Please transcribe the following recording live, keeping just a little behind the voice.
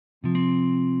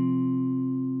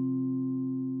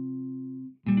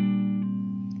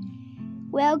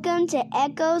Welcome to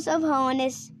Echoes of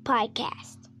Holiness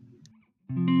podcast.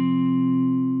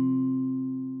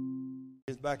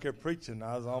 He's back here preaching.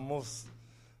 I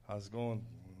was going,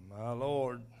 my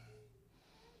Lord,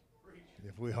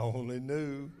 if we only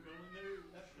knew.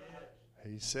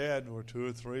 He said, where two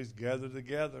or three is gathered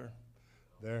together,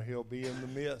 there he'll be in the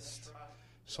midst.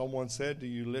 Someone said, do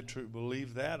you literally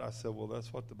believe that? I said, well,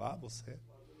 that's what the Bible said.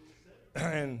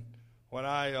 And when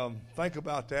I think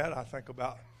about that, I think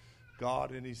about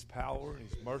God and his power and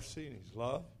his mercy and his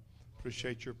love.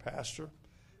 Appreciate your pastor.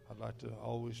 I'd like to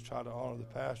always try to honor the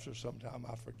pastor. Sometimes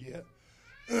I forget,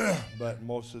 but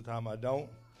most of the time I don't.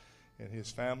 And his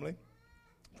family.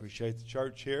 Appreciate the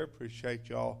church here. Appreciate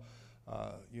y'all,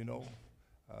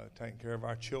 taking care of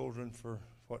our children for,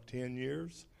 10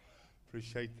 years.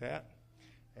 Appreciate that.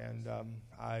 And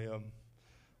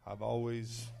I've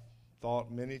always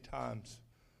thought many times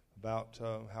about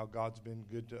how God's been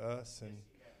good to us, and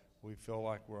we feel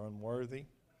like we're unworthy.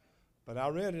 But I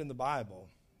read in the Bible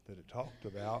that it talked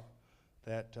about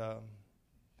that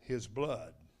his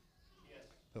blood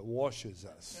that washes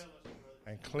us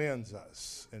and cleanses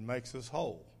us and makes us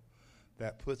whole,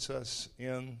 that puts us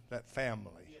in that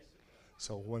family.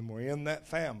 So when we're in that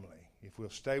family, if we'll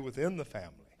stay within the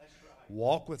family,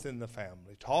 walk within the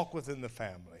family, talk within the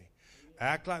family,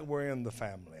 act like we're in the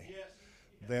family,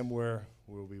 then we'll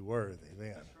be worthy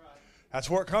then. That's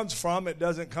where it comes from. It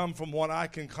doesn't come from what I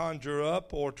can conjure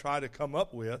up or try to come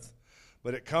up with,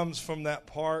 but it comes from that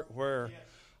part where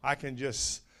I can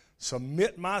just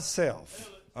submit myself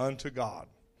unto God.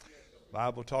 The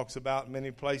Bible talks about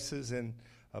many places and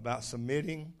about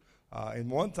submitting. And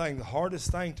one thing, the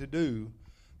hardest thing to do,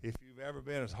 if you've ever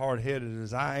been as hard-headed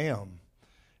as I am,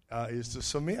 is to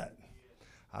submit.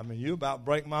 I mean, you about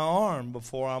break my arm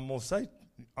before I'm going to say,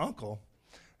 Uncle,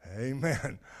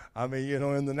 amen. I mean,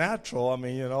 in the natural,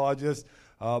 I just,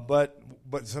 but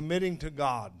submitting to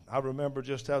God. I remember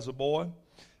just as a boy,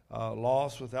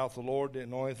 lost without the Lord,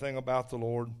 didn't know anything about the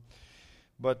Lord.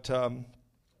 But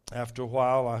after a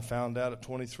while, I found out at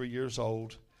 23 years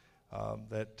old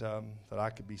that I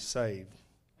could be saved.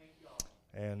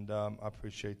 And I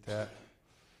appreciate that.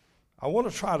 I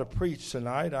want to try to preach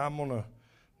tonight. I'm going to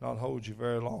not hold you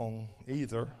very long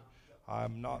either.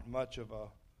 I'm not much of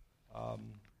a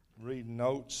reading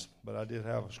notes, but I did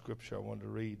have a scripture I wanted to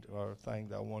read, or a thing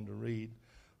that I wanted to read.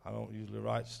 I don't usually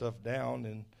write stuff down,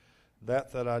 and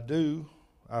that I do,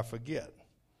 I forget.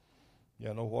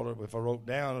 If I wrote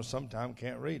down, or sometime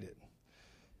can't read it.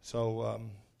 So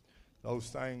those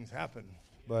things happen,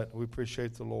 but we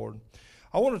appreciate the Lord.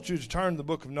 I wanted you to turn to the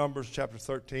book of Numbers, chapter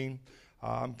 13.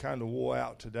 I'm kind of wore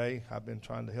out today. I've been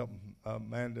trying to help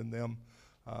Amanda and them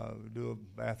do a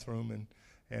bathroom,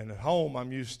 and at home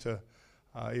I'm used to,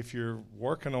 if you're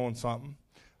working on something,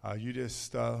 you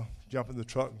just jump in the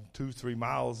truck 2-3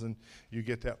 miles and you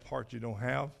get that part you don't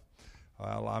have.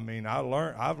 Well,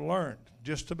 I've learned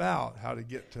just about how to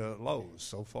get to Lowe's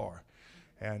so far.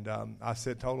 And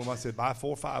told them, buy 4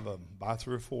 or 5 of them, buy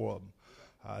 3 or 4 of them.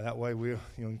 That way we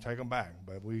take them back.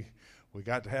 But we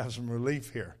got to have some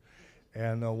relief here.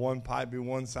 And one pipe be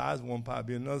one size, one pipe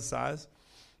be another size.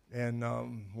 And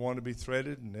one to be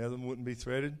threaded and the other one wouldn't be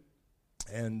threaded.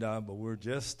 And but we're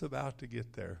just about to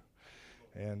get there.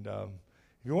 And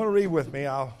if you want to read with me,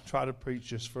 I'll try to preach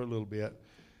just for a little bit,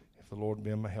 if the Lord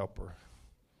be my helper.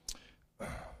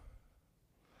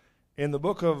 In the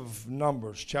book of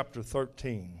Numbers, chapter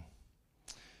 13,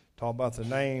 talk about the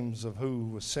names of who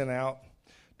was sent out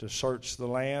to search the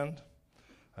land,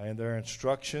 and their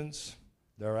instructions,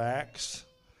 their acts,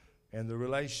 and the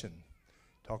relation.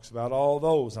 Talks about all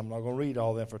those. I'm not going to read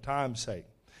all them for time's sake.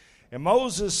 And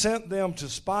Moses sent them to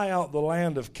spy out the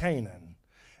land of Canaan,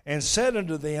 and said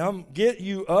unto them, Get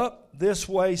you up this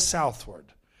way southward,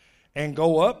 and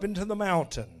go up into the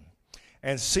mountain,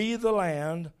 and see the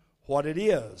land, what it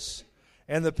is,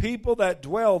 and the people that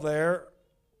dwell therein,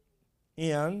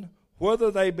 whether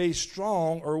they be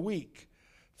strong or weak,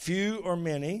 few or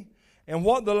many, and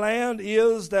what the land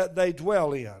is that they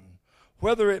dwell in,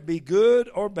 whether it be good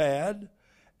or bad,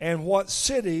 and what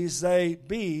cities they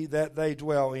be that they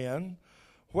dwell in,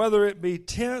 whether it be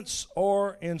tents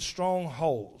or in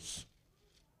strongholds,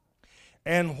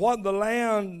 and what the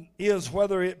land is,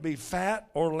 whether it be fat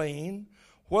or lean,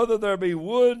 whether there be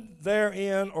wood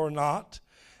therein or not,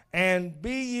 and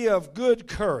be ye of good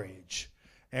courage,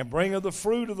 and bring of the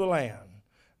fruit of the land.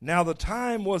 Now the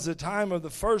time was the time of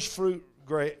the first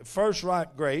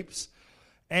ripe grapes,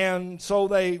 and so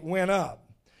they went up,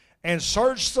 and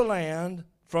searched the land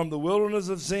from the wilderness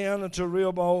of Zin unto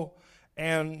Rehoboth,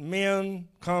 and men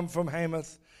come from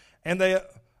Hamath, and they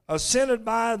ascended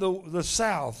by the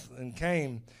south and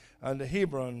came unto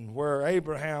Hebron, where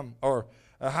Abraham, or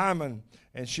Ahiman,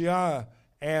 and Sheiah,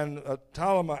 and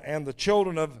Talmah, and the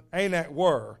children of Anak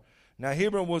were. Now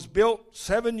Hebron was built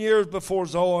 7 years before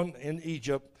Zoan in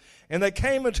Egypt. And they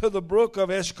came into the brook of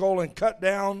Eshcol, and cut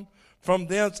down from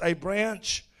thence a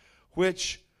branch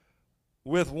which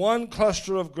with one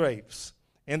cluster of grapes,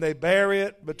 and they bare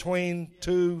it between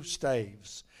two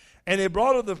staves. And they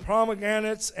brought of the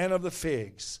pomegranates and of the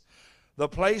figs. The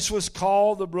place was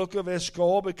called the brook of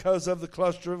Eshcol because of the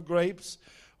cluster of grapes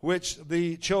which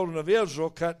the children of Israel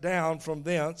cut down from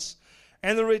thence.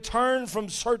 And they returned from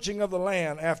searching of the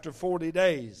land after 40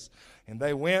 days. And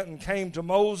they went and came to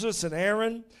Moses and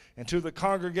Aaron and to the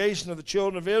congregation of the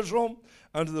children of Israel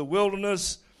unto the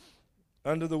wilderness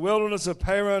of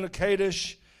Paran and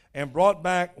Kadesh, and brought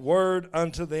back word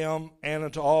unto them and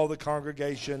unto all the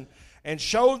congregation, and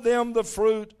showed them the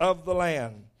fruit of the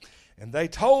land. And they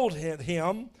told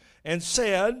him and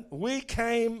said, We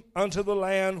came unto the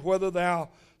land whither thou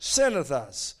sentest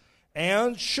us,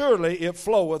 and surely it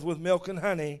floweth with milk and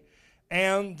honey,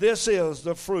 and this is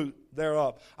the fruit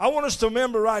thereof. I want us to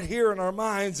remember right here in our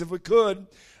minds, if we could,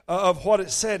 of what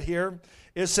it said here.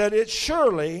 It said, it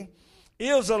surely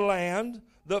is a land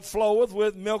that floweth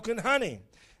with milk and honey.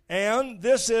 And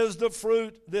this is the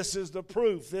fruit, this is the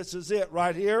proof, this is it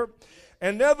right here.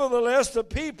 And nevertheless, the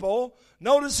people,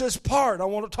 notice this part, I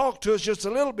want to talk to us just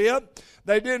a little bit.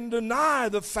 They didn't deny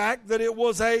the fact that it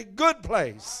was a good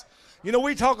place. You know,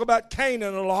 we talk about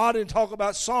Canaan a lot and talk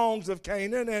about songs of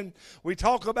Canaan, and we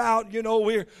talk about,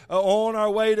 we're on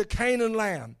our way to Canaan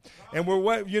land. And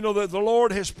the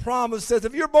Lord has promised that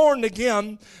if you're born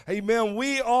again, amen,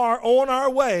 we are on our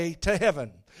way to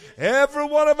heaven. Every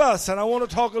one of us, and I want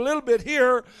to talk a little bit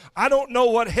here. I don't know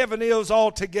what heaven is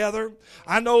altogether.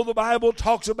 I know the Bible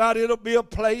talks about it'll be a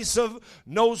place of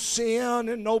no sin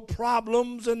and no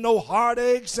problems and no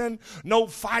heartaches and no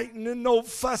fighting and no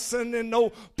fussing and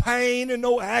no pain and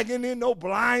no agony and no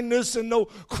blindness and no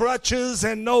crutches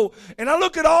and I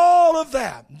look at all of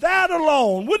that. That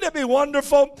alone, wouldn't it be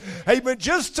wonderful? Amen.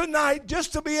 Just tonight,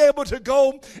 just to be able to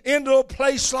go into a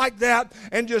place like that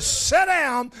and just sit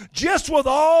down just with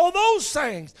all those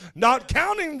things, not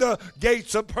counting the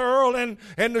gates of pearl and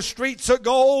the streets of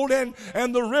gold and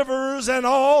the rivers and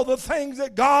all the things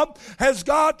that God has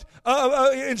got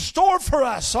in store for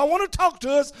us. So I want to talk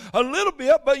to us a little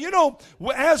bit, but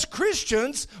as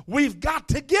Christians, we've got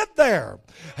to get there.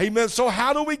 Amen. So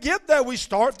how do we get there? We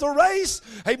start the race.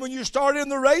 Hey, when you start in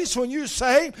the race, when you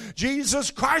say,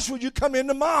 Jesus Christ, would you come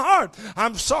into my heart?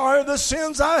 I'm sorry the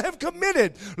sins I have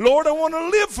committed. Lord, I want to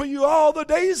live for you all the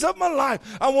days of my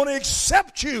life. I want to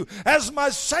accept you as my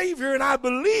Savior, and I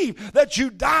believe that you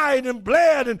died and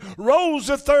bled and rose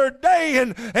the third day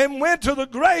and went to the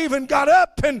grave and got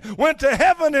up and went to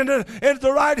heaven and at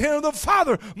the right hand of the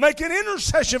Father, making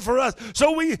intercession for us.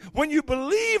 So when you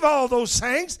believe all those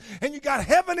things and you got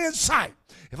heaven in sight,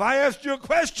 if I asked you a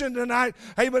question tonight,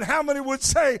 hey, but how many would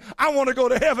say, I want to go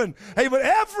to heaven? Hey, but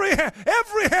every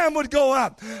hand would go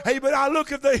up. Hey, but I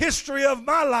look at the history of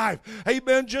my life. Hey,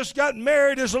 Ben just got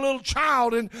married as a little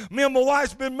child, and me and my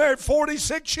wife's been married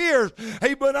 46 years.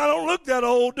 Hey, but I don't look that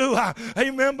old, do I?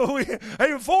 Amen.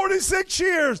 But 46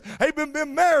 years, hey,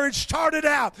 been married, started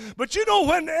out. But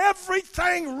when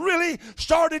everything really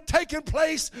started taking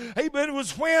place, hey, but it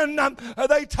was when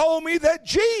they told me that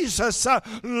Jesus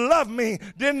loved me.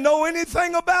 Didn't know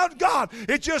anything about God.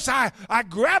 It just, I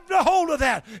grabbed a hold of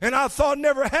that, and I thought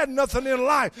never had nothing in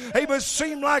life. It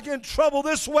seemed like in trouble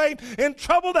this way, in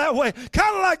trouble that way.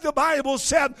 Kind of like the Bible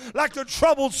said, like the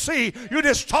troubled sea. You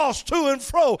just toss to and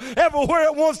fro everywhere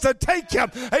it wants to take you.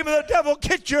 The devil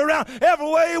kicked you around every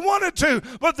way he wanted to.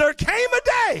 But there came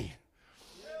a day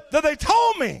that they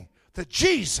told me that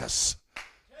Jesus,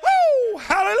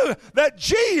 hallelujah, that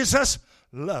Jesus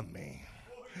loved me.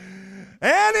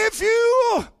 And if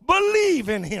you believe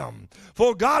in him,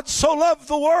 for God so loved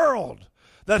the world,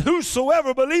 that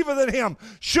whosoever believeth in him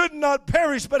should not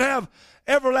perish but have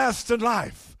everlasting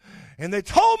life. And they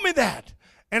told me that,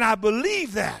 and I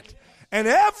believe that. And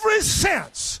ever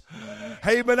since,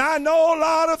 hey, but I know a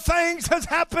lot of things has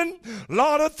happened, a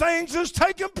lot of things has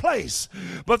taken place,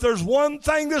 but there's one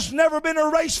thing that's never been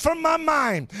erased from my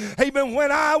mind. Hey, but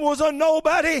when I was a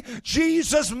nobody,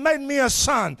 Jesus made me a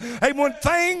son. Hey, when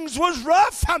things was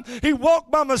rough, he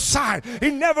walked by my side.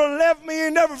 He never left me, he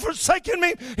never forsaken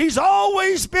me. He's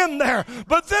always been there.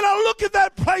 But then I look at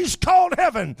that place called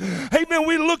heaven. Hey, man,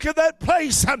 we look at that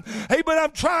place. Hey, but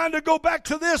I'm trying to go back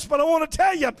to this, but I want to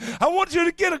tell you, I want you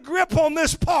to get a grip on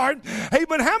this part. heart.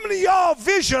 Amen. How many of y'all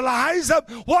visualize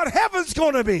what heaven's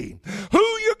going to be?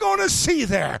 Who you're going to see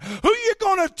there? Who you're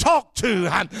going to talk to?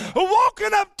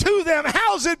 Walking up to them.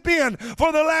 How's it been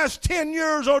for the last 10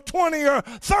 years or 20 or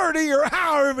 30 or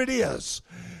however it is?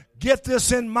 Get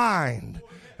this in mind.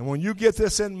 And when you get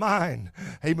this in mind,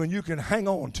 amen, you can hang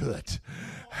on to it.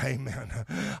 Amen.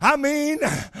 I mean,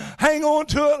 hang on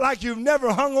to it like you've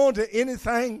never hung on to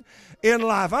anything in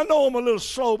life. I know I'm a little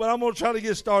slow, but I'm going to try to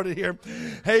get started here.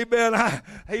 Amen.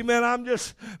 I'm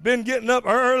just been getting up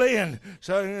early and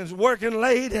so it's working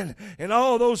late and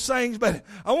all those things, but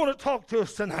I want to talk to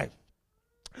us tonight.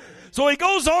 So he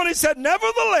goes on, he said,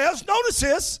 nevertheless,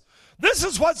 notice this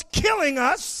is what's killing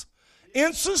us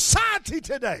in society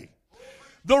today.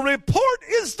 The report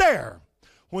is there.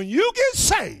 When you get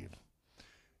saved,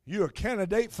 you're a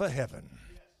candidate for heaven.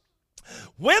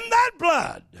 When that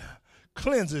blood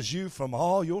cleanses you from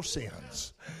all your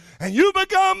sins and you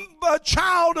become a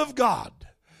child of God,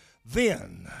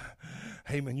 then,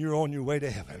 amen, you're on your way to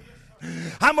heaven.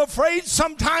 I'm afraid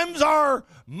sometimes our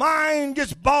mind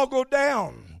gets boggled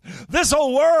down. This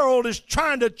whole world is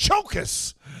trying to choke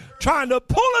us, trying to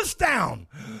pull us down.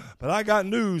 But I got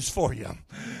news for you.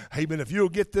 Amen. If you'll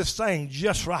get this thing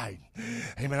just right.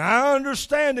 Amen. I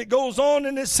understand it goes on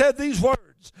and it said these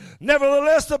words.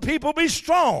 Nevertheless, the people be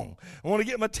strong. I want to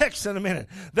get my text in a minute.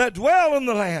 That dwell in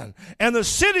the land. And the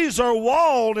cities are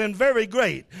walled and very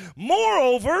great.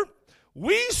 Moreover,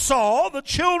 we saw the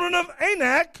children of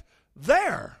Anak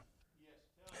there.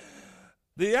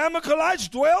 The Amalekites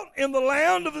dwelt in the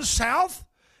land of the south.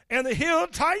 And the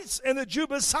Hittites and the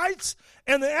Jebusites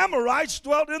and the Amorites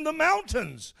dwelt in the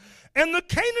mountains. And the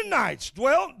Canaanites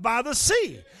dwelt by the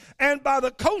sea and by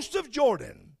the coast of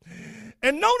Jordan.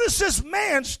 And notice this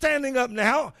man standing up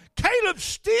now. Caleb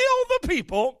stilled the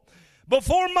people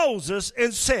before Moses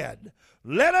and said,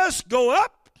 let us go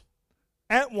up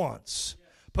at once.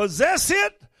 Possess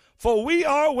it, for we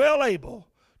are well able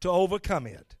to overcome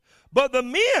it. But the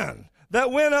men that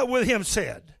went up with him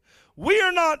said, we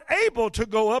are not able to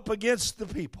go up against the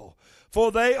people,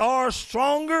 for they are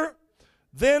stronger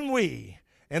than we.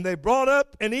 And they brought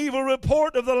up an evil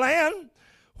report of the land,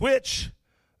 which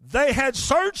they had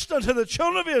searched unto the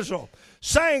children of Israel,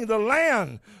 saying, the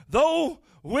land, though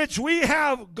which we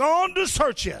have gone to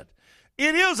search it,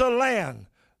 it is a land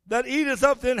that eateth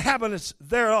up the inhabitants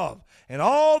thereof. And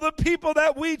all the people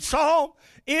that we saw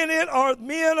in it are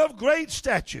men of great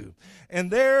stature. And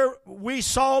there we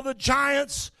saw the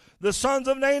giants, the sons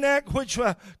of Anak, which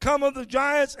come of the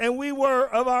giants, and we were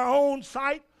of our own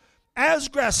sight as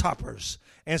grasshoppers.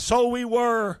 And so we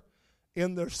were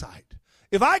in their sight.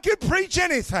 If I could preach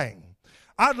anything,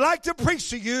 I'd like to preach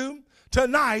to you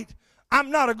tonight, I'm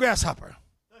not a grasshopper.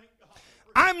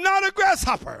 I'm not a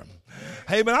grasshopper.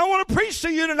 Amen. I want to preach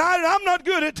to you tonight, and I'm not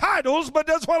good at titles, but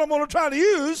that's what I'm going to try to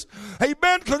use.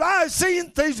 Amen. Because I've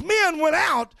seen these men went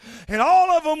out, and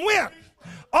all of them went.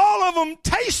 All of them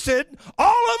tasted, all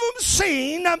of them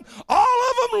seen, all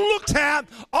of them looked at,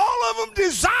 all of them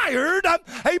desired,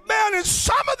 amen, and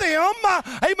some of them,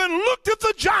 amen, looked at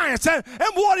the giants. And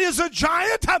what is a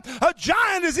giant? A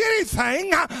giant is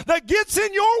anything that gets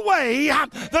in your way,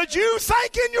 that you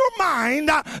think in your mind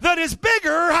that is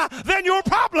bigger than your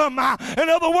problem. In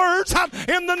other words,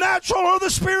 in the natural or the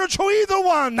spiritual, either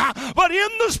one. But in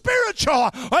the spiritual,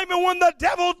 amen, when the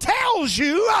devil tells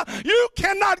you you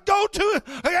cannot go to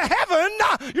heaven,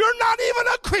 you're not even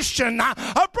a Christian.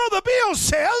 Brother Bill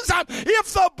says,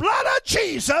 if the blood of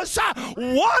Jesus, one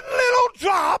little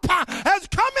drop has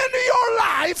come into your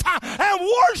life and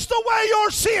washed away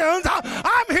your sins,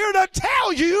 I'm here to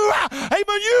tell you, amen,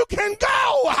 you can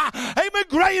go. Amen,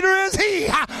 greater is he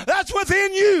that's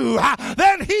within you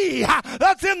than he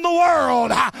that's in the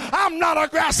world. I'm not a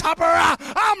grasshopper.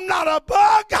 I'm not a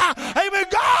bug. Amen,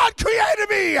 God created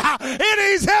me in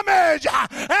his image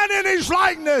and in his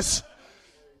likeness.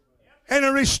 And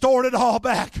he restored it all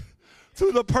back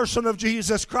through the person of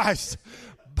Jesus Christ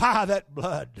by that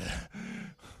blood.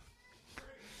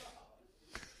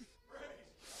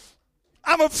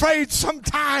 I'm afraid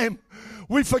sometime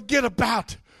we forget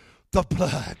about the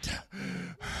blood.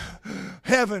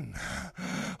 Heaven.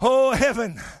 Oh,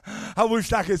 heaven. I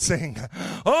wish I could sing.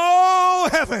 Oh,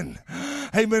 heaven.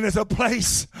 Amen. Is a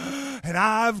place. And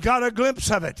I've got a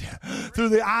glimpse of it through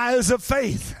the eyes of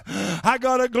faith. I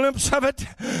got a glimpse of it.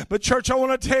 But church, I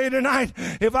want to tell you tonight,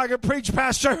 if I could preach,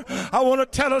 Pastor, I want to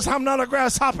tell us I'm not a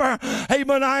grasshopper.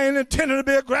 Amen. I ain't intending to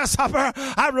be a grasshopper.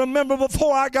 I remember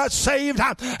before I got saved,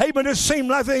 amen, it seemed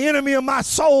like the enemy of my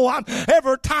soul.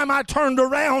 Every time I turned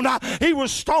around, he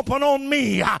was stomping on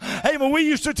me. Amen. We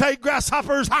used to take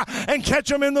grasshoppers and catch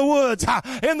them in the woods,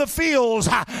 in the fields,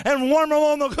 and warm them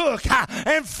on the hook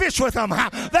and fish with them.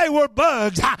 They were bugs.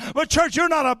 But church, you're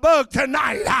not a bug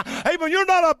tonight. Amen. You're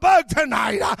not a bug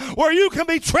tonight where you can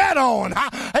be tread on.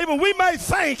 Amen. We may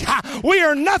think we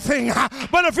are nothing,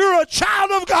 but if you're a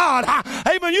child of God,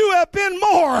 amen, you have been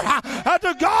more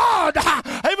to God.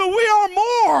 Amen. We are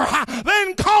more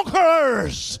than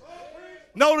conquerors.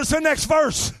 Notice the next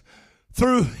verse.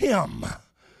 Through him.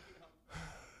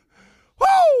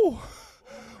 Woo!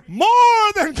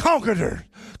 More than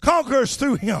conquerors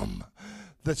through him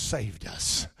that saved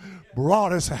us.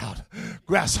 Brought us out.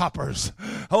 Grasshoppers.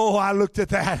 Oh, I looked at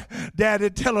that. Dad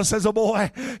would tell us as a boy,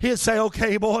 he'd say,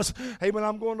 okay, boys, amen,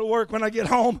 I'm going to work when I get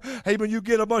home. Amen, you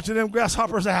get a bunch of them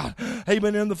grasshoppers out.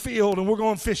 Amen, in the field, and we're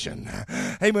going fishing.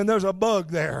 Amen, there's a bug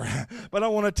there. But I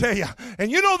want to tell you,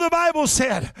 and you know the Bible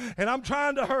said, and I'm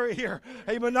trying to hurry here.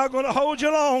 Amen, not going to hold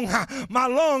you long. My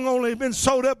lung only been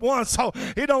sewed up once, so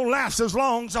it don't last as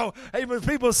long. So, amen,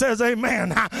 people says,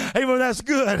 amen. Amen, that's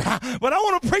good. But I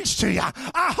want to preach to you.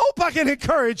 I hope I can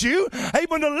encourage you,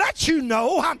 amen, to let you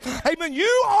know, amen,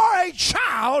 you are a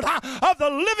child of the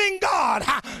living God.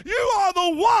 You are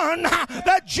the one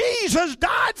that Jesus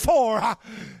died for.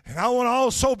 And I want to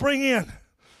also bring in,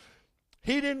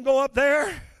 he didn't go up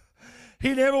there.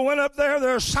 He never went up there.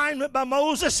 Their assignment by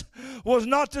Moses was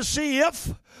not to see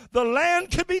if the land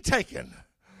could be taken.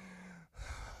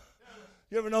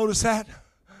 You ever notice that?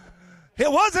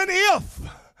 It wasn't if.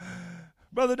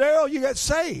 Brother Darrell, you got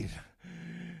saved.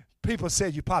 People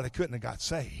said you probably couldn't have got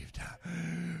saved.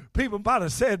 People probably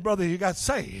said, brother, you got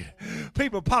saved.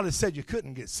 People probably said you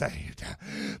couldn't get saved.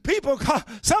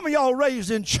 Some of y'all raised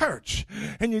in church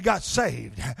and you got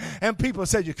saved. And people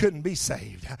said you couldn't be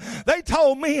saved. They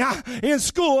told me in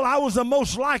school I was the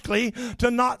most likely to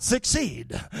not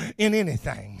succeed in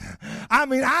anything. I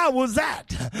mean, I was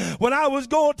that. When I was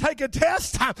going to take a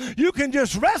test, you can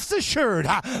just rest assured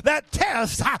that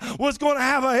test was going to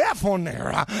have an F on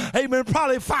there. Amen.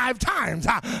 Probably 5 times.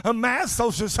 Math,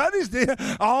 social studies,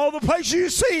 all the places you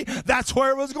see, that's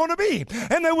where it was going to be.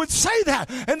 And they would say that.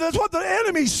 And that's what the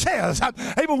enemy says.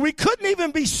 Hey, but we couldn't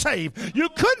even be saved. You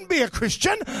couldn't be a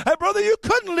Christian. Hey, brother, you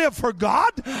couldn't live for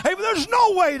God. Hey, but there's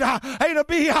no way to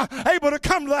be able to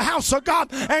come to the house of God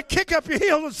and kick up your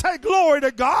heels and say glory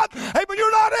to God. Hey, but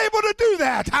you're not able to do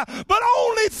that. But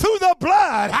only through the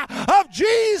blood of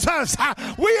Jesus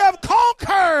we have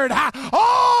conquered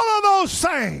all of those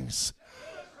things.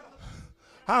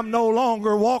 I'm no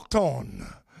longer walked on.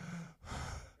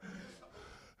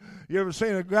 You ever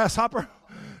seen a grasshopper?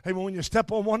 Hey, when you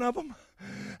step on one of them?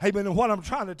 Hey, but what I'm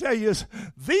trying to tell you is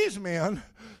these men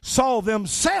saw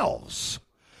themselves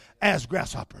as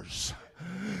grasshoppers.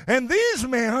 And these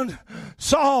men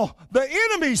saw the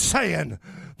enemy saying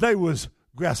they was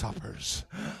grasshoppers.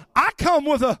 I come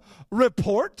with a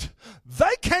report.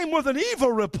 They came with an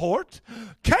evil report.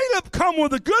 Caleb come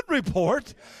with a good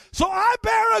report. So I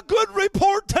bear a good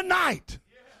report tonight.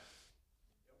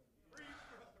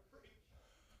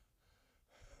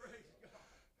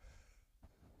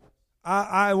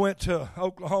 I went to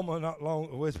Oklahoma not long,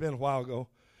 it's been a while ago,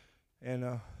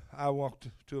 and I walked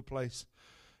to a place,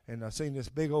 and I seen this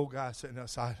big old guy sitting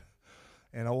outside,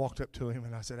 and I walked up to him,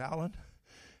 and I said, Alan,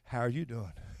 how are you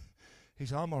doing? He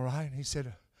said, I'm all right. And he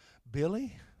said,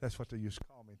 Billy? That's what they used to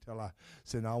call me until I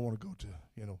said, no, I want to go to,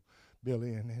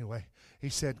 Billy. And anyway, he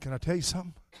said, can I tell you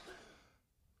something?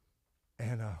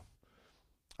 And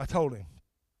I told him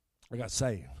I got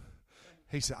saved.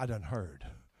 He said, I done heard.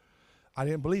 I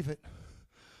didn't believe it.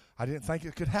 I didn't think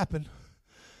it could happen.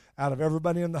 Out of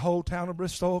everybody in the whole town of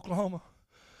Bristol, Oklahoma,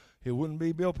 it wouldn't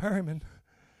be Bill Perryman.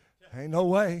 Ain't no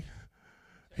way.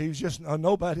 He was just a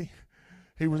nobody.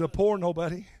 He was a poor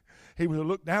nobody. He was a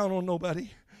look down on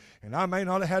nobody. And I may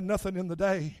not have had nothing in the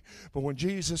day, but when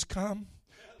Jesus come,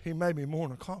 he made me more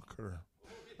than a conqueror.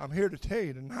 I'm here to tell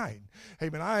you tonight. Hey,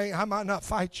 man, I might not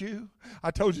fight you. I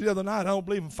told you the other night I don't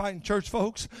believe in fighting church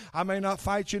folks. I may not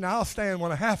fight you. Now, I'll stand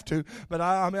when I have to, but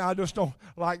I just don't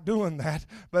like doing that.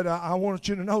 But I want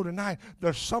you to know tonight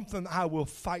there's something I will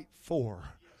fight for.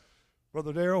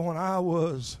 Brother Darrell, when I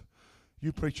was,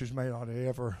 you preachers may not have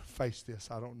ever faced this.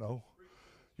 I don't know.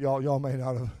 Y'all may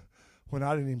not have, when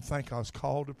I didn't even think I was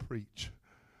called to preach.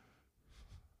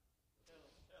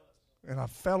 And I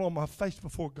fell on my face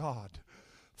before God.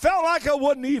 Felt like I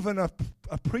wasn't even a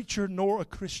preacher nor a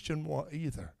Christian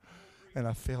either. And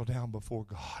I fell down before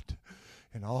God.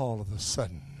 And all of a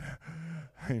sudden,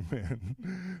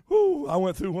 amen. Woo, I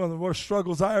went through one of the worst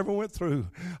struggles I ever went through.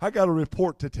 I got a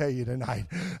report to tell you tonight.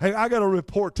 Hey, I got a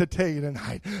report to tell you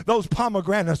tonight. Those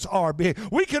pomegranates are big.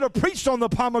 We could have preached on the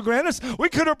pomegranates. We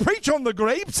could have preached on the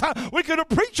grapes. We could have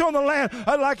preached on the land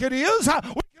like it is. We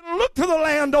could have looked to the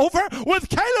land over with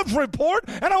Caleb's report,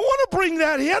 and I want to bring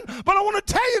that in, but I want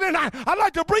to tell you tonight, I'd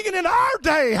like to bring it in our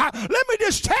day. Let me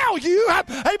just tell you,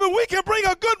 amen, we can bring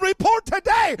a good report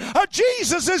today.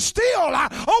 Jesus is still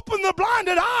opening the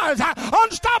blinded eyes,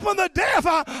 unstopping the deaf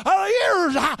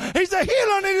ears. He's a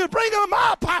healer, and he's bringing them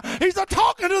up. He's a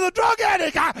talking to the drug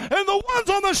addict and the ones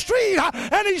on the street,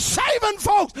 and he's saving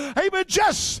folks. Amen.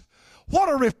 Just what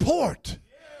a report.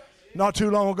 Not too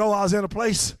long ago, I was in a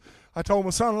place. I told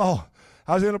my son-in-law,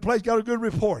 I was in a place, got a good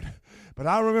report. But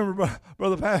I remember,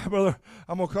 brother,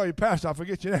 I'm going to call you pastor. I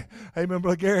forget your name. Amen,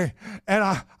 Brother Gary. And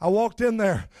I walked in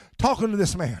there talking to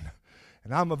this man.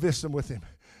 And I'm visiting with him.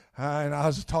 And I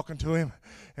was talking to him.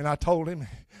 And I told him,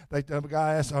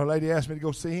 a lady asked me to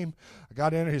go see him. I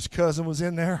got in there. His cousin was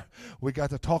in there. We got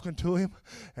to talking to him.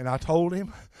 And I told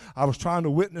him, I was trying to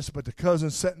witness, but the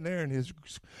cousin's sitting there and his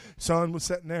son was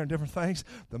sitting there and different things.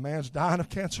 The man's dying of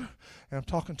cancer. And I'm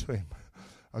talking to him.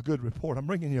 A good report. I'm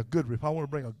bringing you a good report. I want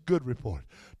to bring a good report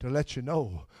to let you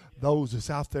know those that's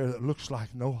out there that looks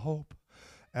like no hope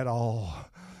at all.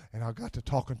 And I got to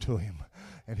talking to him.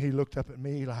 And he looked up at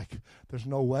me like, there's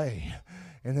no way.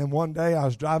 And then one day I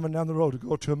was driving down the road to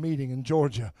go to a meeting in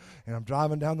Georgia. And I'm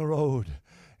driving down the road.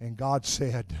 And God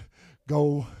said,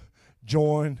 go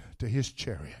join to his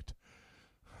chariot.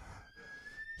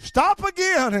 Stop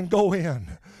again and go in.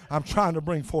 I'm trying to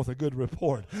bring forth a good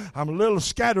report. I'm a little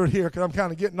scattered here because I'm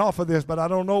kind of getting off of this, but I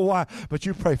don't know why. But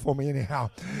you pray for me anyhow.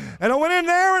 And I went in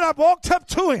there and I walked up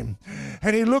to him.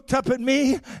 And he looked up at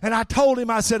me and I told him,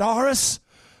 I said, Horace,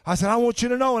 I said, I want you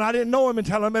to know, and I didn't know him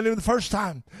until I met him the first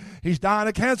time. He's dying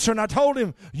of cancer, and I told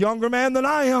him, younger man than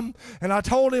I am, and I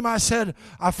told him, I said,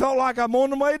 I felt like I'm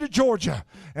on the way to Georgia,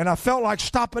 and I felt like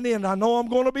stopping in. I know I'm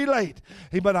going to be late,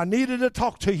 but I needed to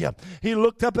talk to you. He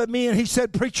looked up at me, and he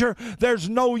said, preacher, there's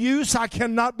no use. I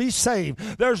cannot be saved.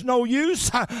 There's no use.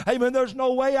 Amen. There's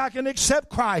no way I can accept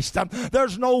Christ.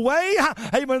 There's no way,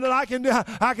 amen, that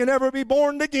I can ever be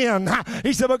born again.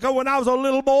 He said, because when I was a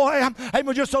little boy,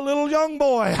 amen, just a little young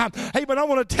boy, amen, I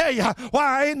want to tell you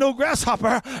why I ain't no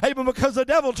grasshopper. Amen, because the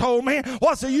devil told me,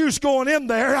 what's the use going in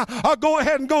there? I'll go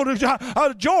ahead and go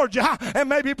to Georgia and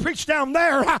maybe preach down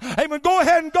there. Amen, go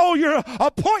ahead and go your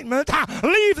appointment.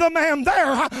 Leave the man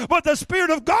there. But the Spirit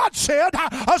of God said,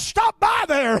 stop by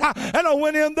there. And I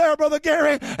went in there, Brother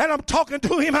Gary, and I'm talking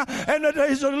to him, and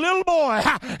he's a little boy.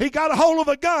 He got a hold of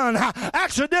a gun,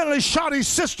 accidentally shot his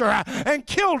sister and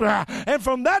killed her. And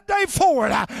from that day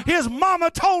forward, his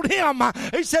mama told him,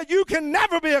 he said, you can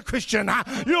never be a Christian.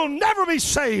 You'll never be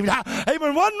saved.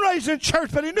 Amen. Wasn't raised in church,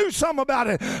 but he knew something about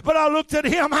it. But I looked at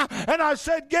him and I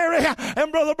said, Gary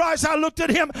and Brother Bryce, I looked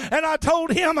at him and I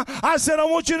told him, I said, I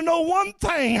want you to know one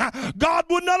thing. God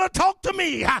would not have talked to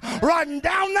me riding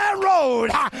down that road.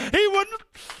 He wouldn't.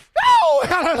 Oh,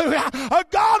 hallelujah.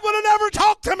 God would have never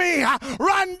talked to me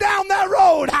riding down that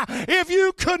road if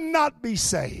you could not be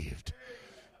saved.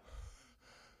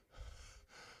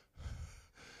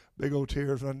 Big old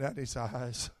tears running down his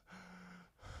eyes.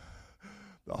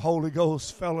 The Holy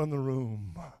Ghost fell in the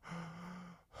room.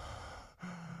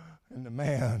 And the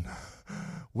man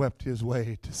wept his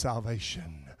way to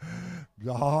salvation.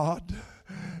 God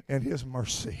and his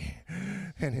mercy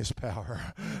and his power.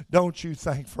 Don't you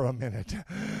think for a minute.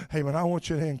 Amen. I want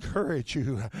you to encourage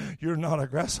you. You're not a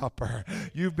grasshopper.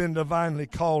 You've been divinely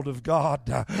called of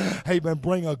God. Amen.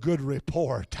 Bring a good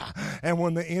report. And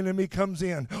when the enemy comes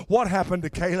in, what happened to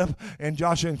Caleb and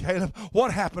Joshua and Caleb?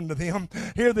 What happened to them?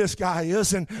 Here this guy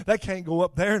is, and they can't go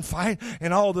up there and fight,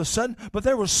 and all of a sudden, but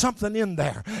there was something in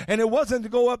there. And it wasn't to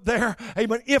go up there,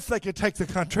 amen, if they could take the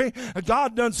country.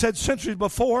 God done said centuries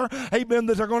before, amen,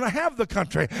 that they're going to have the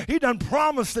country. He done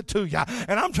promised it to you.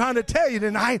 And I'm trying to tell you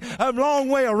tonight, a long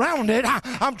way around it.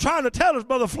 I'm trying to tell us,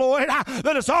 Brother Floyd,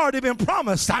 that it's already been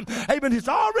promised. Amen. It's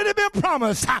already been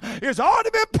promised. It's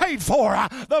already been paid for.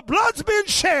 The blood's been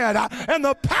shed. And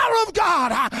the power of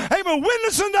God, amen,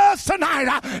 witnessing to us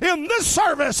tonight in this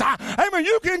service. Amen.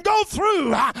 You can go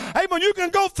through. Amen. You can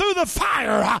go through the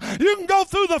fire. You can go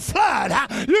through the flood.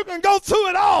 You can go through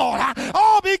it all.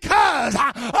 All because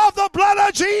of the blood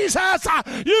of Jesus.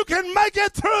 You can make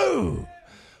it through.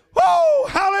 Woo!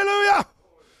 Hallelujah!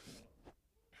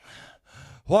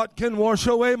 What can wash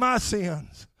away my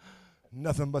sins?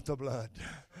 Nothing but the blood.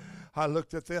 I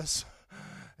looked at this,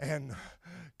 and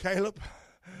Caleb,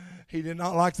 he did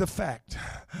not like the fact,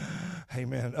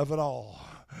 amen, of it all.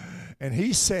 And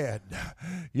he said,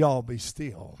 y'all be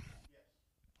still.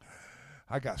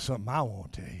 I got something I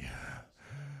want to tell you.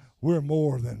 We're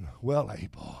more than well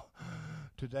able.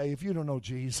 Today, if you don't know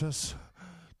Jesus,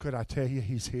 could I tell you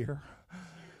he's here?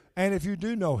 And if you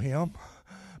do know him,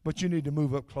 but you need to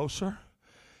move up closer,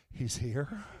 he's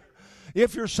here.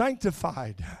 If you're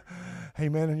sanctified,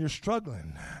 amen, and you're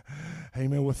struggling,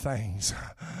 amen, with things,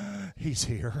 he's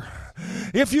here.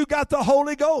 If you got the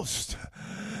Holy Ghost,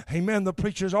 amen, the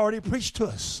preacher's already preached to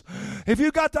us. If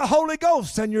you got the Holy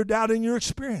Ghost and you're doubting your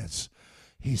experience,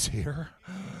 he's here.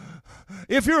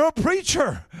 If you're a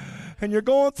preacher and you're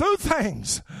going through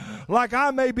things like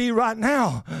I may be right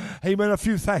now, amen, a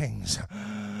few things,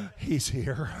 he's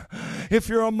here. If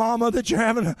you're a mama that you're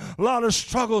having a lot of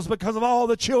struggles because of all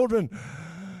the children,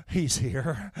 he's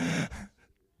here.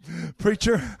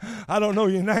 Preacher, I don't know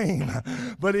your name,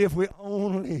 but if we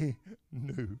only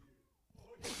knew.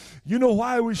 You know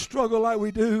why we struggle like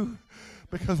we do?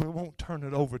 Because we won't turn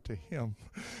it over to him.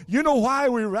 You know why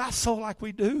we wrestle like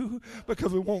we do?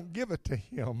 Because we won't give it to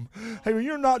him. Amen.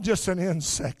 You're not just an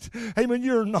insect. Amen.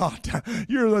 You're not.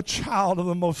 You're the child of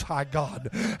the Most High God.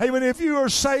 Amen. If you are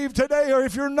saved today or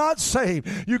if you're not saved,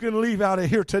 you can leave out of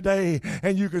here today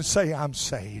and you can say, I'm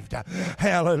saved.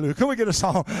 Hallelujah. Can we get a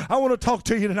song? I want to talk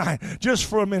to you tonight just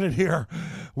for a minute here.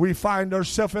 We find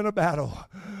ourselves in a battle.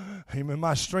 Amen.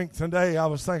 My strength today, I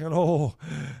was thinking,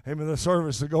 amen, the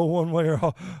service will go one way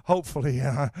or hopefully.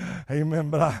 Amen.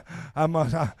 But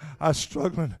I'm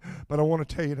struggling. But I want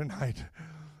to tell you tonight,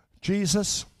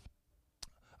 Jesus,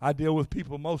 I deal with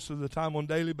people most of the time on a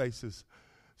daily basis.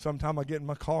 Sometime I get in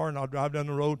my car and I'll drive down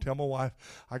the road, tell my wife,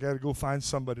 I got to go find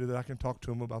somebody that I can talk to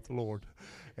them about the Lord.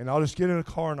 And I'll just get in a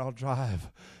car and I'll drive.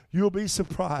 You'll be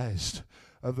surprised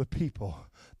of the people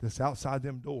that's outside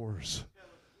them doors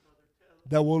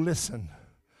that will listen.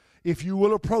 If you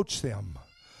will approach them,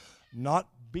 not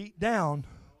beat down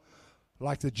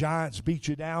like the giants beat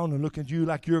you down and look at you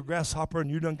like you're a grasshopper and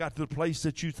you done got to the place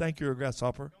that you think you're a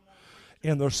grasshopper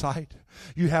in their sight.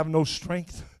 You have no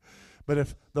strength. But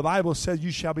if the Bible says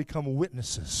you shall become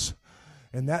witnesses,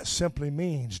 and that simply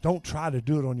means don't try to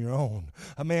do it on your own.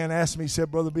 A man asked me, he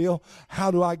said, Brother Bill,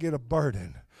 how do I get a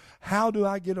burden? How do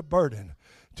I get a burden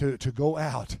to go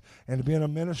out and being a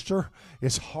minister?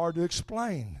 It's hard to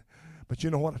explain. But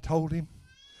you know what I told him?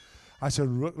 I said,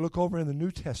 look over in the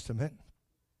New Testament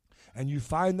and you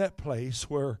find that place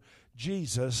where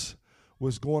Jesus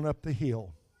was going up the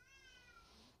hill.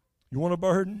 You want a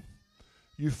burden?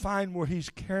 You find where he's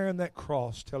carrying that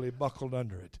cross till he buckled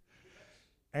under it.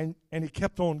 And he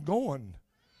kept on going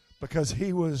because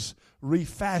he was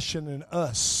refashioning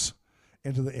us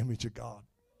into the image of God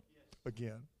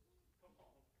again.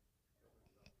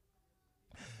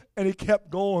 And he kept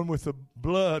going with the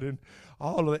blood and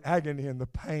all of the agony and the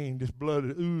pain, this blood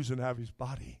oozing out of his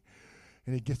body.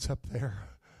 And he gets up there,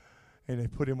 and they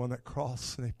put him on that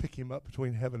cross, and they pick him up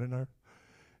between heaven and earth.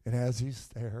 And as he's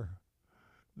there,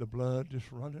 the blood just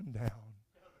running down.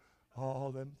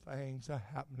 All them things are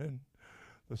happening.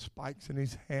 The spikes in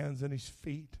his hands and his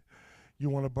feet. You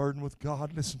want a burden with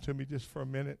God? Listen to me just for a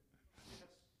minute.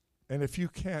 And if you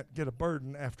can't get a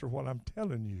burden after what I'm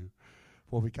telling you,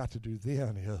 what we got to do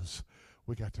then is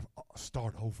we got to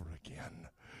start over again.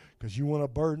 Because you want a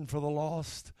burden for the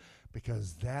lost?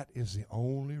 Because that is the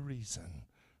only reason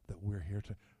that we're here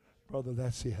to. Brother,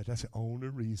 that's it. That's the only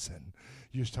reason.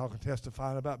 You're just talking,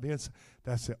 testifying about being.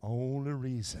 That's the only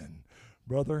reason.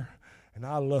 Brother, and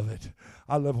I love it.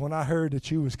 I love when I heard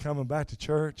that you was coming back to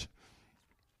church.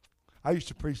 I used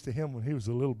to preach to him when he was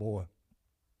a little boy.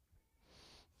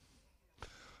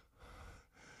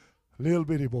 Little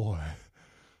bitty boy.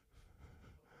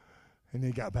 And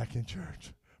he got back in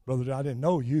church. Brother, I didn't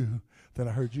know you, then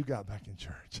I heard you got back in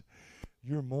church.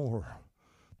 You're more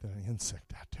than an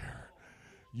insect out there.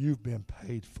 You've been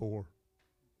paid for.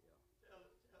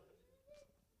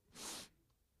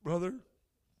 Brother,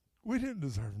 we didn't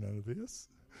deserve none of this.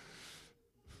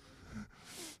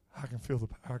 I can feel the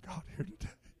power of God here today.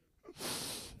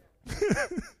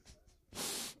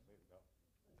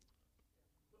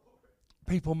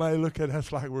 People may look at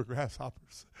us like we're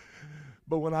grasshoppers.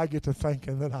 But when I get to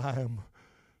thinking that I am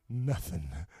nothing,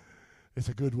 it's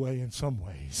a good way in some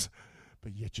ways.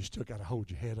 But yet you still got to hold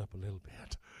your head up a little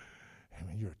bit. I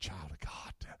mean, you're a child of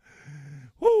God.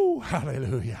 Woo,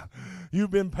 hallelujah.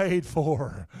 You've been paid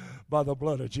for by the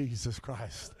blood of Jesus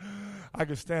Christ. I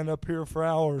could stand up here for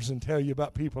hours and tell you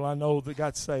about people I know that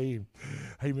got saved,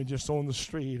 even just on the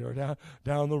street or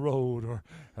down the road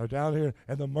or down here,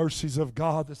 and the mercies of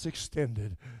God that's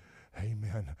extended.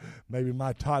 Amen. Maybe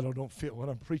my title don't fit what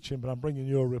I'm preaching, but I'm bringing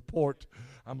you a report.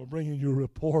 I'm bringing you a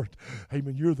report.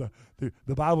 Amen. You're the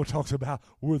Bible talks about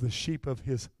we're the sheep of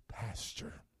his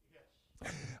pasture.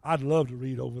 I'd love to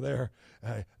read over there,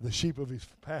 the sheep of his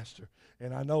pasture.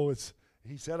 And I know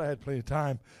he said I had plenty of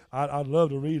time. I'd love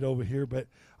to read over here, but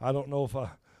I don't know if I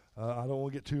don't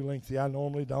want to get too lengthy. I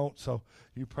normally don't, so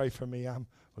you pray for me. I'm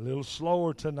a little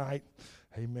slower tonight.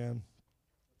 Amen.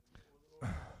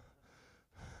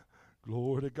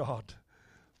 Glory to God.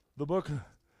 The book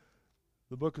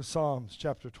of Psalms,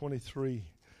 chapter 23.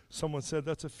 Someone said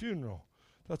that's a funeral.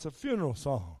 That's a funeral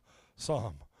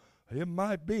psalm. It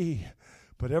might be,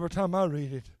 but every time I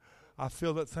read it, I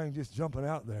feel that thing just jumping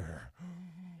out there.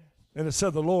 And it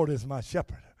said, the Lord is my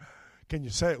shepherd. Can you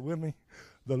say it with me?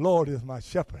 The Lord is my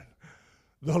shepherd.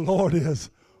 The Lord is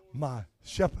my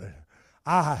shepherd.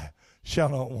 I shall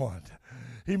not want.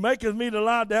 He maketh me to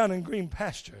lie down in green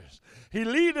pastures. He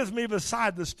leadeth me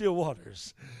beside the still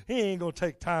waters. He ain't going to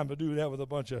take time to do that with a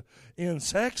bunch of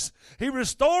insects. He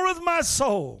restoreth my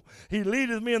soul. He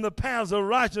leadeth me in the paths of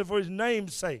righteousness for his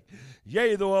name's sake.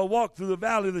 Yea, though I walk through the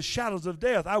valley of the shadows of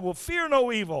death, I will fear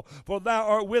no evil, for thou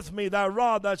art with me. Thy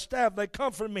rod, thy staff, they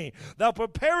comfort me. Thou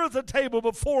preparest a table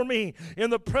before me in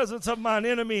the presence of mine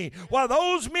enemy. While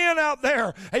those men out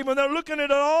there, amen, they're looking at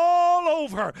it all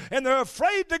over, and they're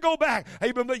afraid to go back.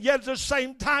 Amen, but yet at the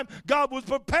same time, God was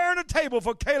preparing a table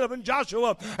for Caleb and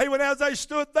Joshua. Amen, as they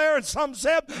stood there, and some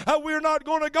said, we're not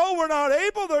going to go, we're not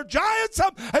able, they're giants.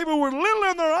 Amen, we're little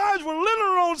in their eyes, we're little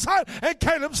in our own sight. And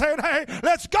Caleb said, hey,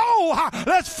 let's go.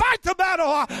 Let's fight the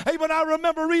battle. Even I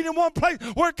remember reading one place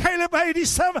where Caleb,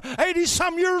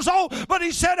 80-some years old, but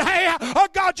he said, hey,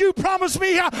 God, you promised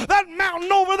me that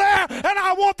mountain over there, and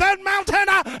I want that mountain,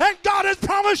 and God has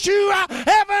promised you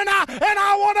heaven, and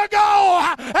I want to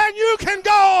go, and you can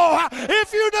go.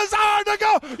 If you desire to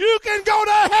go, you can go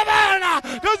to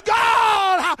heaven, because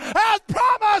God has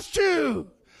promised you.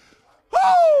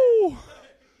 Woo!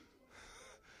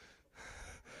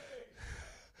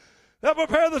 Thou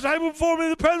prepare the table before me in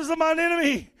the presence of mine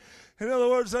enemy. In other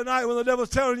words, that night when the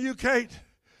devil's telling you can't,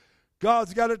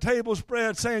 God's got a table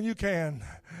spread saying you can.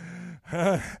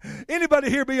 Anybody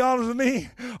here be honest with me?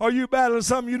 Are you battling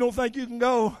something you don't think you can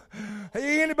go?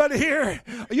 Hey, anybody here?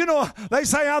 You know, they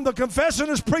say I'm the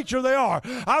confessionist preacher. They are.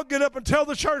 I'll get up and tell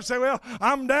the church, say, well,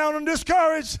 I'm down and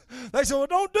discouraged. They say, well,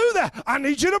 don't do that. I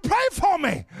need you to pray for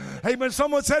me. Amen.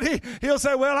 Someone said he'll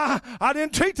say, well, I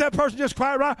didn't treat that person just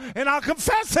quite right, and I'll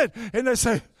confess it. And they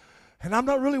say, and I'm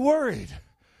not really worried.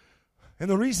 And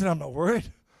the reason I'm not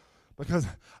worried, because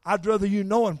I'd rather you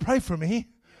know and pray for me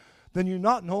than you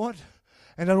not know it,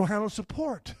 and I don't have no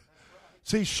support.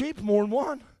 See, sheep more than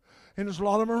one, and there's a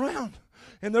lot of them around.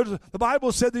 And the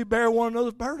Bible said they bear one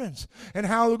another's burdens. And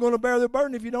how they're going to bear their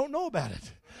burden if you don't know about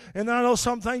it. And I know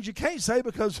some things you can't say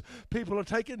because people will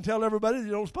take it and tell everybody they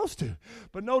don't supposed to.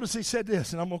 But notice he said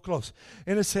this, and I'm going to close.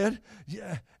 And it said,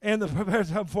 yeah, and the prepare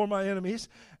time for my enemies,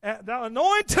 thou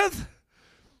anointeth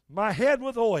my head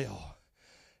with oil.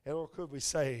 And or could we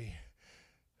say,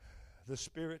 the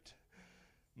Spirit,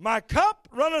 my cup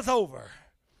runneth over.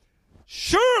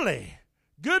 Surely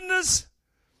goodness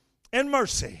and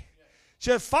mercy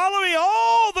shall follow me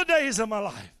all the days of my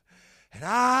life, and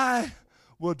I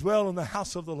will dwell in the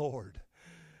house of the Lord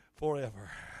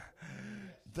forever.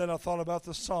 Then I thought about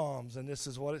the Psalms, and this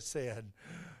is what it said.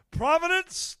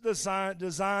 Providence,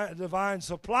 divine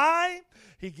supply.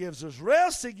 He gives us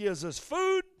rest. He gives us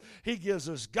food. He gives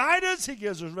us guidance. He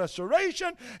gives us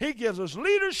restoration. He gives us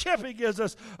leadership. He gives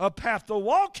us a path to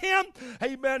walk in.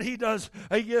 Amen. He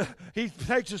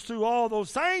takes us through all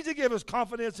those things. He gives us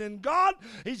confidence in God.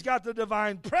 He's got the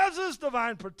divine presence,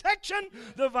 divine protection,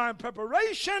 divine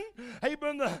preparation.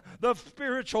 Amen. The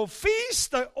spiritual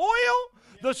feast, the oil,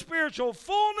 the spiritual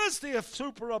fullness, the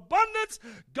superabundance,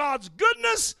 God's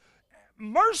goodness,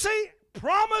 mercy,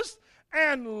 promise,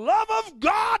 and love of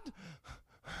God.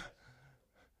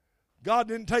 God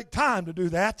didn't take time to do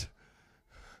that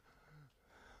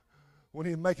when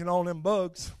he was making all them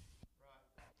bugs.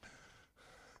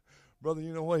 Brother,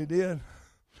 you know what he did?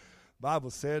 The Bible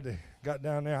said he got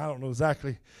down there, I don't know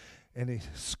exactly, and he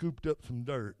scooped up some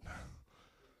dirt.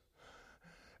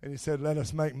 And he said, let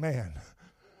us make man.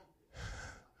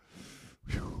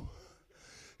 Whew.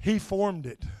 He formed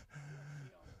it.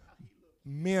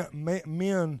 Men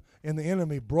and the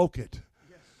enemy broke it.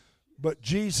 But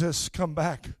Jesus come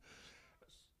back.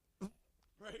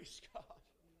 Praise God.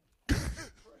 Praise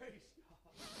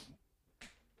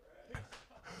God.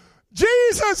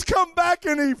 Jesus come back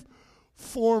and he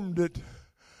formed it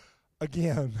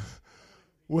again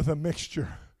with a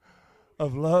mixture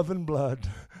of love and blood.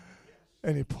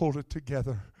 And he pulled it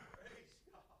together.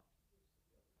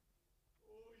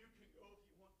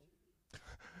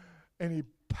 And he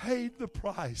paid the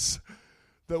price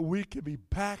that we could be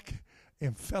back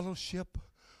in fellowship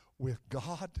with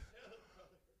God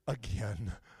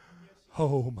again.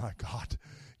 Oh my God.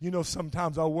 You know,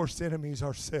 sometimes our worst enemies are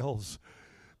ourselves,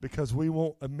 because we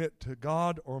won't admit to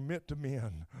God or admit to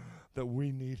men that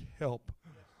we need help.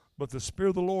 But the Spirit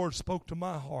of the Lord spoke to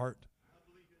my heart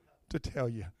to tell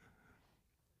you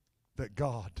that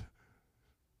God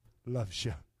loves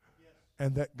you,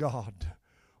 and that God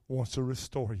wants to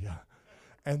restore you,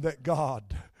 and that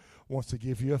God wants to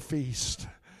give you a feast,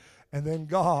 and then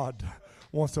God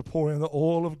wants to pour in the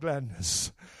oil of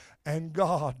gladness, and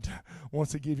God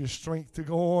wants to give you strength to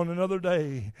go on another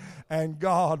day, and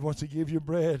God wants to give you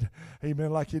bread,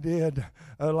 amen, like you did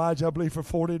Elijah, I believe, for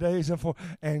 40 days,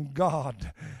 and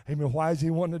God, amen, why is he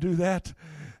wanting to do that?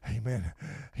 Amen.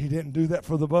 He didn't do that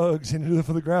for the bugs. He didn't do that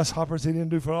for the grasshoppers. He didn't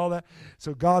do for all that.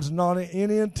 So God's not in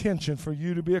any intention for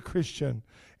you to be a Christian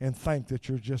and think that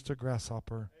you're just a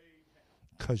grasshopper,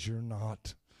 because you're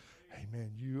not.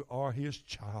 Amen. You are his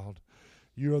child.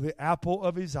 You are the apple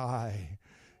of his eye.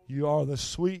 You are the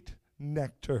sweet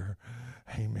nectar.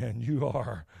 Amen. You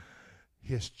are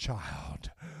his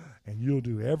child. And you'll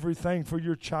do everything for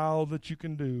your child that you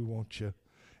can do, won't you?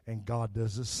 And God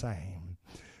does the same.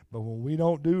 But when we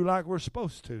don't do like we're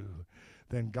supposed to,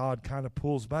 then God kind of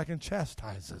pulls back and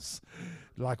chastises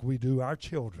like we do our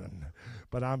children.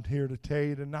 But I'm here to tell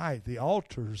you tonight, the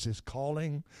altars is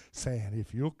calling, saying,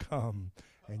 if you'll come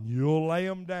and you'll lay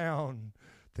them down,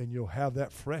 then you'll have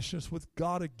that freshness with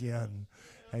God again.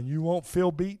 And you won't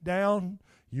feel beat down.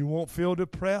 You won't feel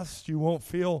depressed. You won't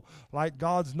feel like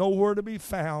God's nowhere to be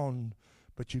found.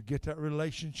 But you get that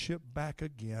relationship back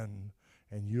again,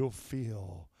 and you'll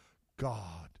feel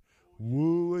God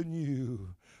wooing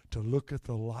you to look at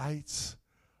the lights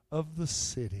of the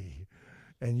city,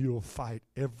 and you'll fight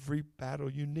every battle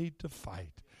you need to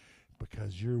fight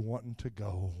because you're wanting to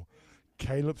go.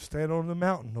 Caleb stayed on the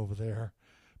mountain over there,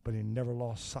 but he never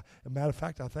lost sight. As a matter of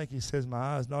fact, I think he says, my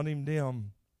eyes not even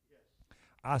dim.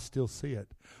 I still see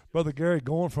it. Brother Gary,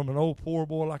 going from an old poor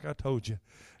boy, like I told you,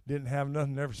 didn't have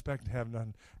nothing, never expected to have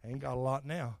nothing. I ain't got a lot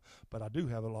now, but I do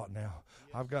have a lot now.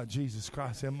 I've got Jesus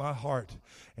Christ in my heart.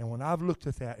 And when I've looked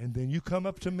at that, and then you come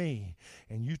up to me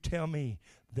and you tell me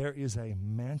there is a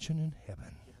mansion in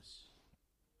heaven.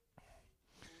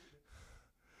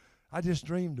 I just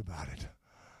dreamed about it.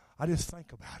 I just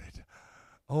think about it.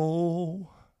 Oh,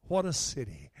 what a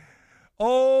city.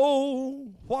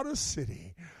 Oh, what a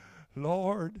city.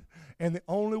 Lord. And the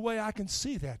only way I can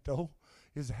see that, though,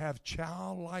 is to have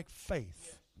childlike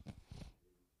faith.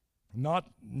 Not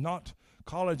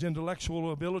college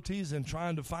intellectual abilities and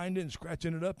trying to find it and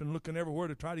scratching it up and looking everywhere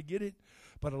to try to get it,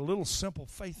 but a little simple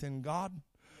faith in God.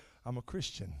 I'm a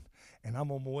Christian, and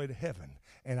I'm on my way to heaven,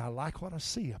 and I like what I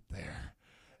see up there,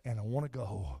 and I want to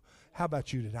go. How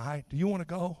about you tonight? Do you want to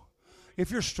go? If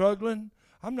you're struggling,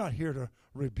 I'm not here to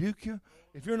rebuke you.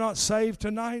 If you're not saved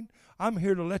tonight, I'm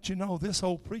here to let you know this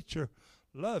old preacher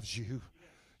loves you.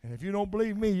 And if you don't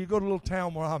believe me, you go to a little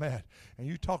town where I'm at, and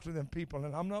you talk to them people,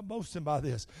 and I'm not boasting by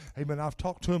this. Amen. I've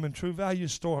talked to them in True Value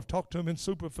Store. I've talked to them in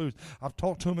Superfoods. I've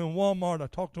talked to them in Walmart. I've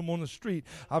talked to them on the street.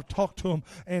 I've talked to them,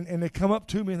 and they come up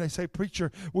to me, and they say,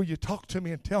 preacher, will you talk to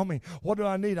me and tell me, what do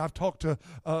I need? I've talked to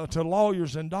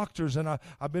lawyers and doctors, and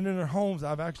I've been in their homes.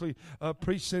 I've actually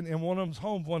preached in one of them's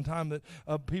homes one time that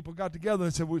people got together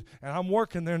and said, and I'm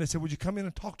working there, and they said, would you come in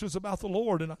and talk to us about the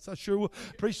Lord? And I said, sure, we'll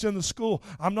preach in the school.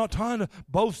 I'm not trying to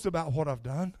boast about what I've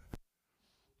done,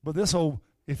 but this old,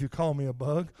 if you call me a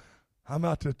bug, I'm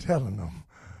out there telling them,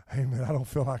 amen, I don't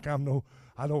feel like I'm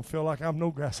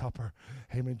no grasshopper.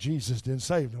 Amen. Jesus didn't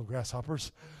save no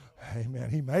grasshoppers. Amen.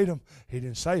 He made them. He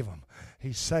didn't save them.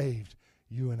 He saved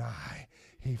you and I.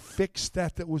 He fixed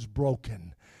that was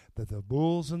broken, that the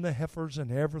bulls and the heifers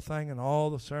and everything and all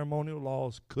the ceremonial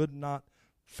laws could not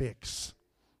fix.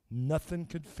 Nothing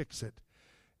could fix it.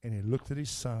 And he looked at his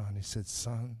son. He said,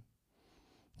 son,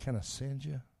 can I send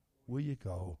you? Will you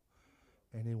go?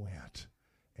 And he went.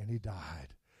 And he died.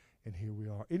 And here we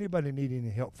are. Anybody need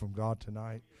any help from God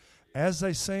tonight? As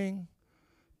they sing,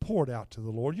 pour it out to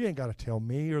the Lord. You ain't got to tell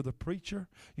me or the preacher.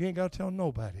 You ain't got to tell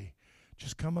nobody.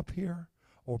 Just come up here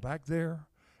or back there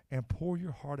and pour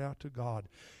your heart out to God.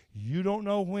 You don't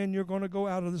know when you're going to go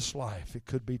out of this life. It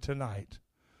could be tonight.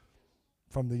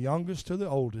 From the youngest to the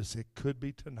oldest, it could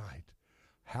be tonight.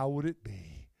 How would it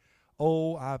be?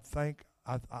 Oh, I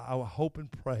hope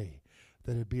and pray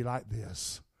that it be like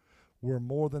this. We're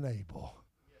more than able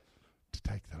to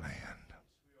take the land.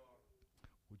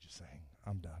 Would you sing?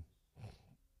 I'm done.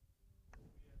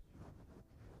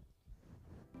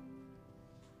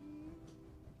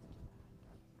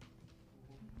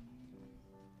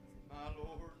 My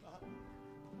Lord,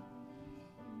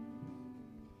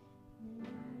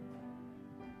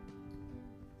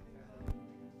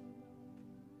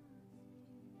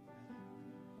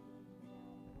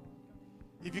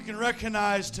 If you can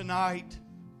recognize tonight,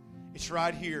 it's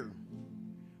right here.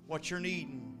 What you're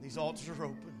needing, these altars are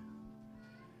open.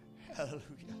 Hallelujah.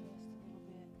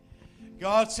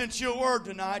 God sent you a word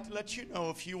tonight to let you know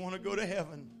if you want to go to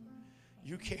heaven,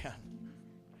 you can.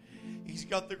 He's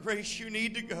got the grace you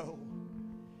need to go.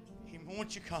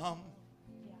 Won't you come?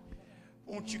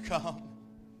 Won't you come?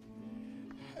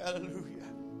 Hallelujah.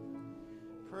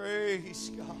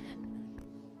 Praise God.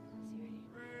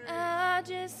 I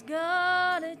just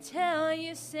gotta tell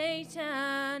you,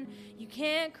 Satan, you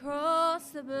can't cross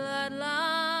the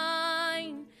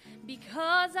bloodline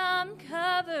because I'm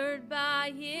covered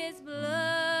by His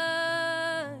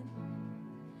blood.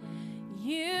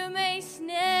 You may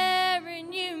snare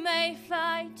and you may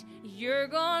fight. You're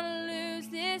gonna lose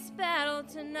this battle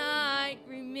tonight.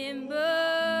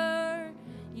 Remember,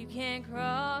 you can't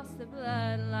cross the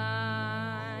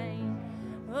bloodline.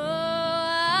 Oh,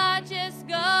 I just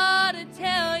gotta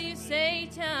tell you,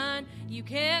 Satan, you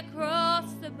can't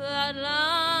cross the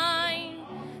bloodline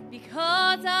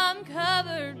because I'm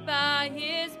covered by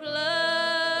His blood.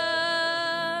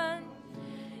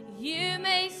 You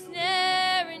may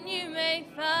snare and you may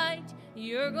fight.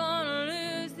 You're gonna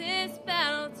lose this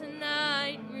battle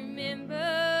tonight.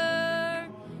 Remember,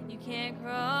 you can't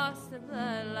cross the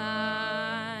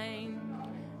bloodline.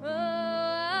 Oh,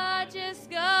 I just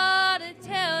gotta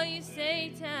tell you,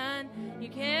 Satan, you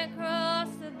can't cross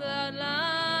the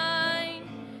bloodline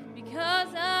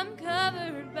because I'm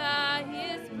covered by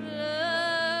His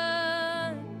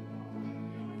blood.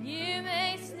 You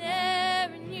may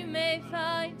snare and you may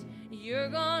fight. You're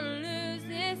gonna lose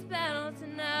this battle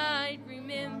tonight.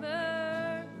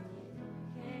 Remember,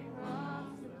 can't cross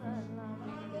the bloodline.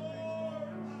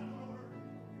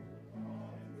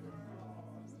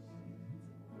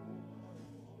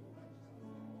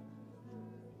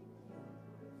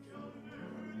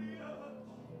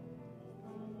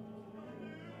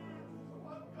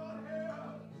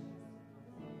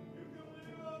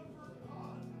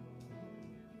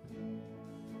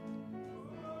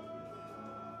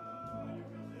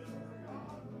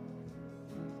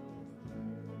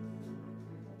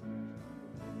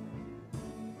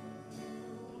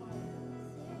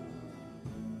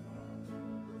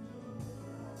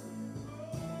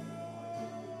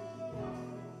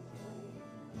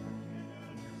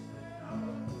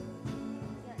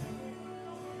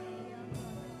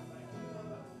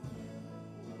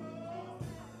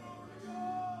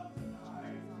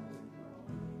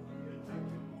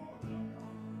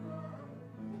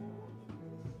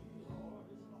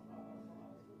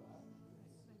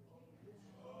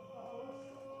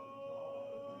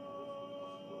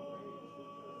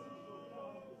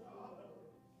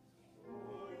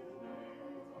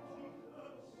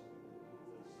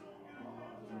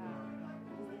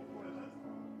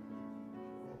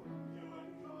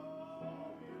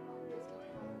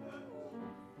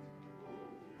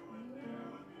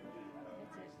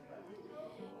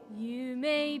 You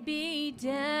may be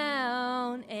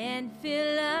down and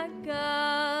feel like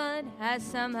God has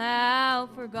somehow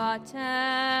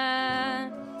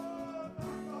forgotten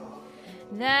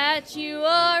that you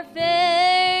are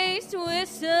faced with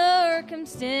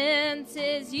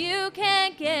circumstances you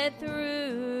can't get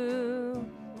through.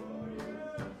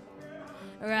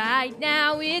 Right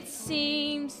now it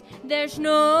seems there's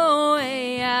no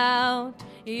way out.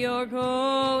 You're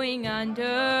going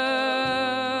under.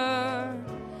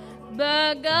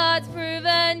 But God's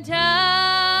proven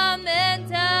time and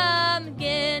time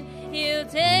again, He'll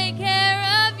take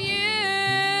care of you,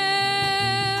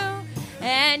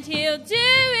 and He'll do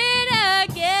it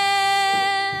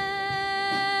again.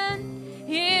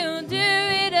 He'll do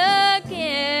it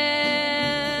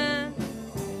again.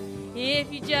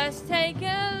 If you just take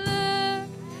a look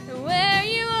at where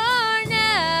you are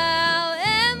now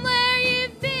and where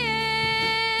you've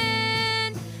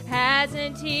been,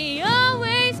 hasn't He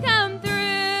always come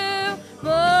through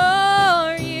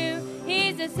for you?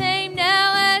 He's the same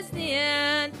now as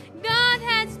then. God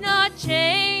has not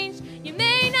changed. You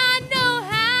may not know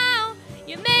how,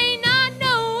 you may not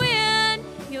know when,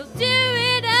 He'll do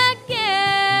it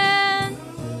again.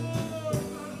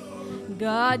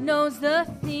 God knows the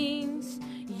things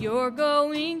you're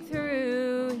going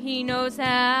through. He knows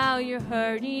how you're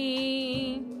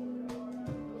hurting,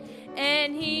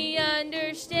 and He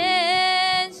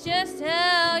understands just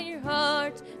how your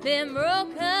heart's been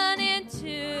broken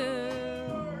into.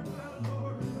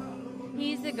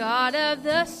 He's the God of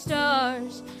the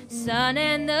stars, sun,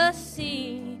 and the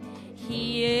sea.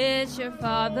 He is your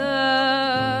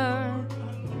Father.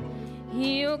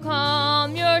 He'll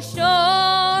calm your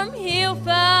storm. He'll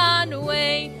find a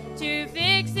way to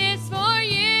fix this for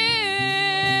you.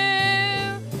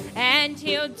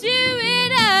 do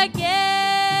it again.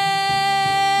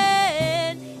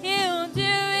 He'll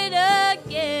do it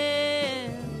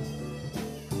again.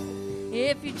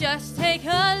 If you just take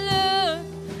a look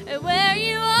at where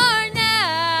you are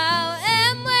now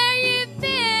and where you've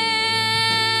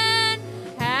been,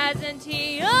 hasn't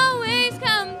He always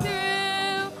come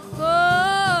through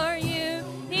for you?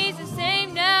 He's the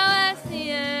same now as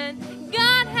then.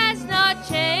 God has not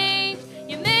changed.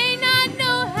 You may not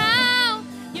know how,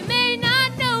 you may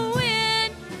not know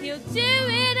when. He'll do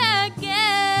it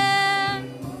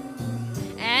again,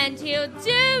 and He'll do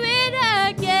it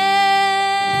again.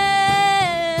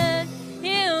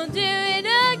 He'll do it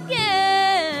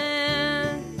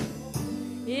again.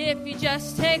 If you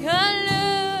just take a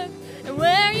look at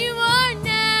where you are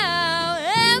now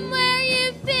and where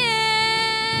you've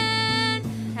been,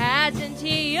 hasn't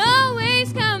He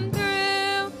always come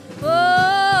through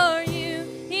for you?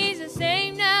 He's the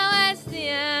same now as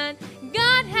then.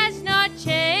 God has not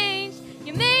changed.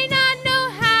 You may not know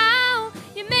how,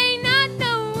 you may not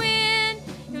know when.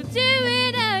 He'll do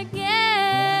it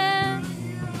again.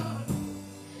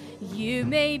 You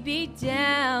may be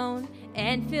down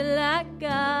and feel like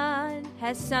God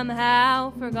has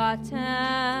somehow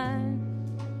forgotten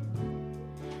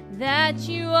that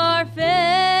you are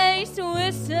faced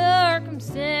with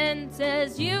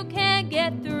circumstances you can't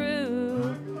get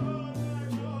through.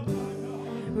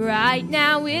 Right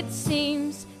now it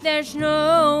seems there's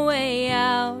no way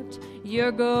out,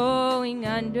 you're going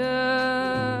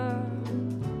under.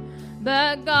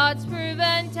 But God's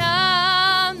proven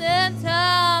time and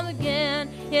time again,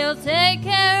 He'll take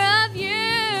care of you,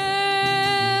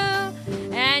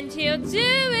 and He'll do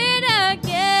it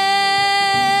again.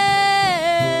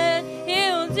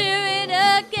 He'll do it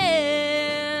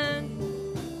again.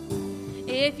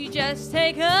 If you just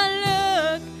take a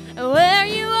look at where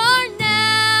you are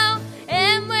now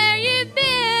and where you've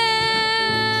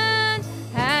been,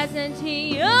 hasn't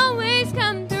He always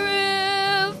come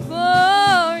through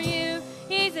for you?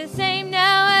 He's the same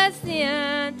now as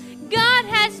then. God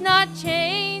has not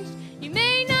changed. You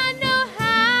may not know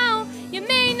how, you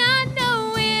may not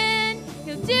know when.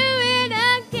 He'll do it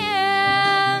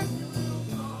again.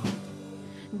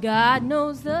 God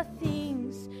knows the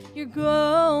things you're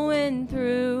going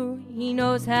through. He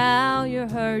knows how you're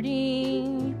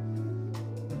hurting.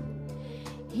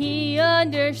 He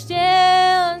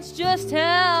understands just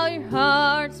how your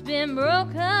heart's been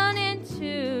broken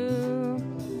into.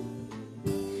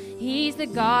 He's the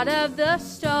God of the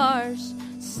stars,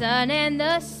 sun and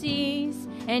the seas,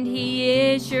 and He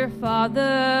is your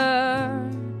Father.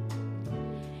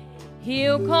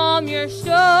 He'll calm your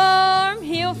storm,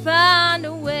 He'll find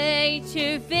a way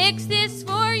to fix this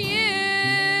for you,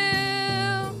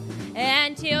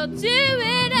 and He'll do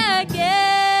it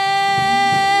again.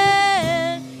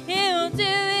 He'll do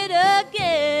it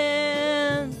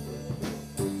again.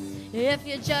 If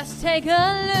you just take a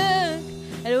look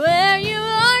at where you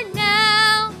are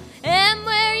now and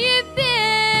where you've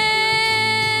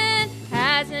been,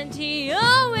 hasn't He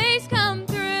always come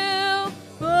through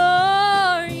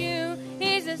for you?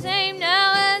 He's the same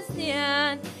now as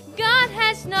then. God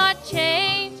has not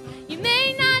changed. You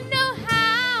may not know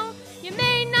how, you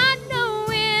may not know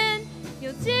when.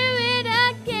 He'll do it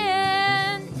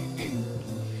again,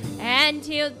 and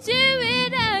He'll do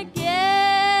it again.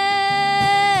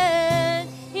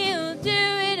 He'll do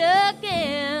it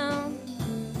again.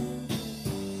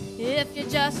 If you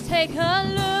just take a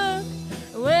look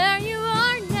where you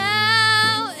are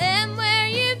now and where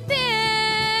you've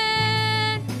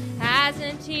been,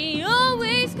 hasn't He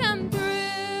always come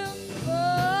through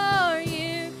for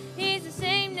you? He's the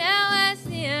same now as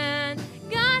then.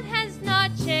 God has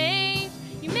not changed.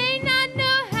 You may not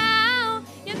know how,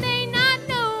 you may not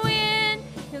know when.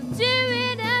 He'll do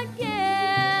it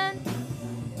again.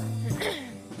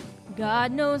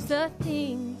 God knows the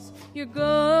things you're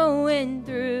going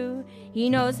through. He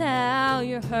knows how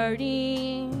you're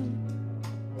hurting.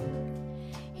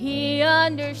 He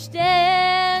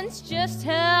understands just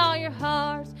how your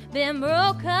heart's been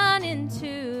broken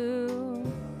into.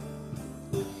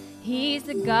 He's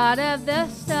the God of the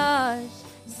stars,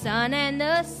 sun and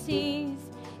the seas.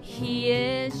 He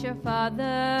is your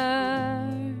Father.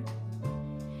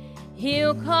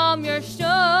 He'll calm your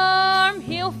storm.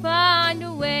 He'll find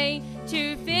a way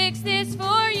to fix this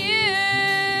for you,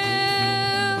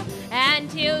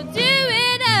 and He'll do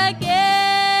it again.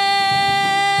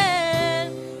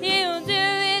 He'll do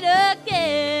it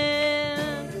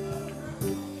again.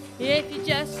 If you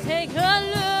just take a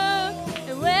look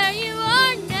at where you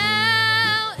are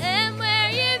now and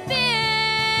where you've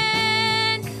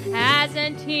been,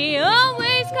 hasn't He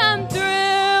always come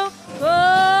through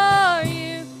for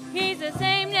you?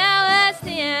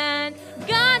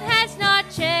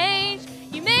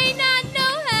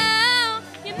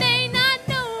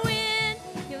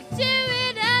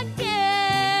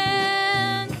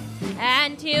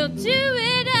 do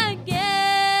it again.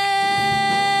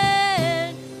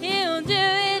 He'll do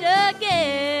it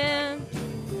again.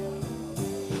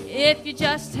 If you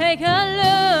just take a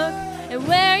look at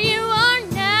where you are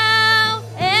now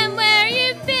and where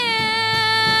you've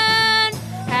been,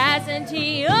 hasn't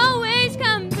He always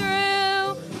come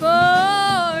through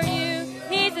for you?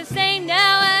 He's the same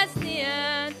now as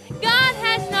then. God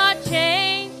has not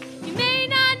changed. You may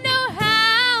not know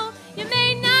how, you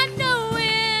may not know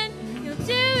when. He'll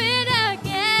do it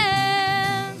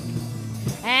again,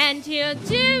 and He'll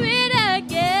do it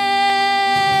again.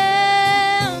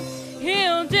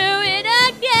 He'll do it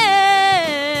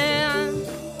again.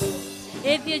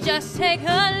 If you just take a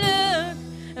look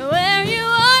at where you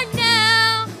are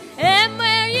now and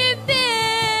where you've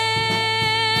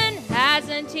been,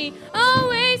 hasn't He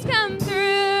always come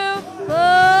through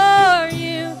for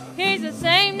you? He's the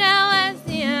same now as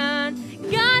then.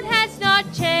 God has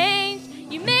not changed.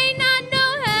 You may not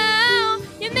know how,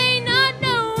 you may not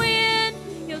know when.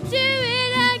 He'll do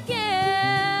it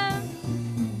again.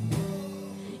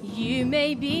 You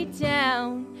may be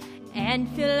down and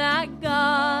feel like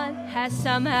God has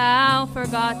somehow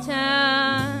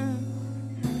forgotten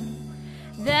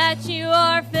that you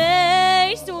are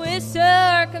faced with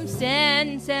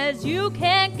circumstances you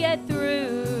can't get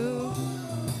through.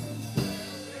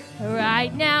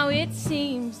 Right now it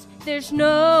seems there's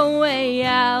no way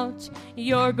out,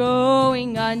 you're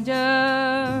going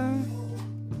under.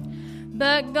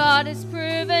 But God has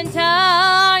proven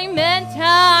time and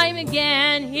time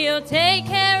again He'll take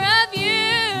care of you,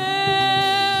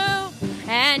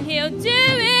 and He'll do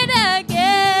it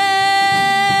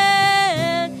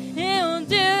again. He'll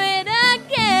do it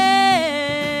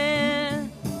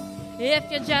again.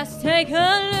 If you just take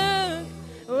a look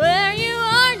where you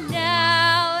are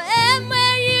now and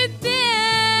where you've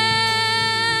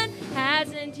been,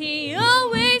 hasn't He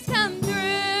always come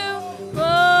through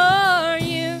for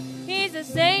you? He's the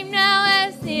same now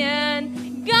as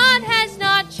then. God has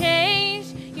not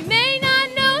changed. You may not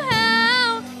know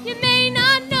how, you may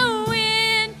not know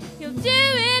when. He'll do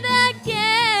it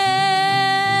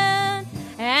again,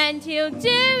 and He'll do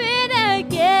it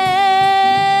again.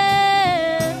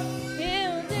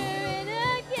 He'll do it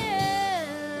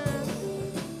again.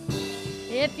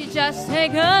 If you just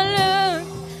take a look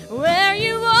where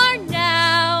you are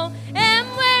now and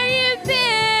where you've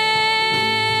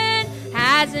been,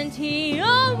 hasn't He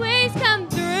always come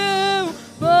through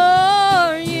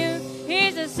for you?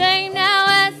 He's the same now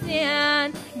as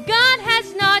then. God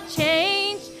has not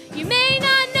changed. You may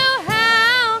not know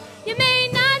how, you may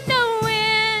not know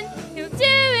when. He'll do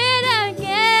it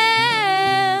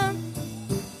again.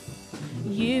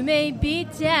 You may be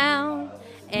down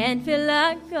and feel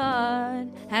like God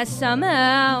has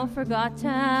somehow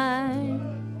forgotten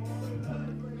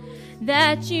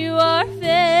that you are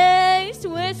faced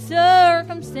with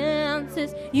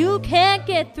circumstances you can't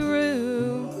get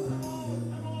through.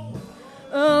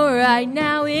 Oh, right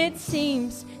now it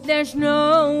seems there's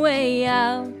no way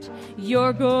out,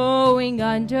 you're going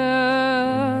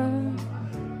under.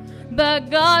 But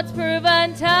God's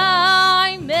proven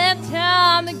time and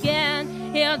time again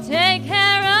He'll take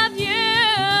care of you,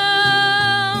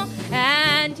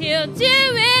 and He'll do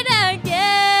it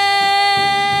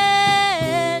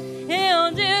again.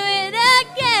 He'll do it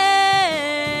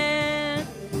again.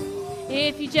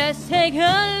 If you just take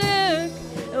a look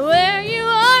where you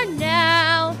are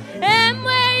now and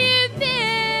where you've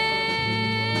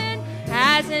been,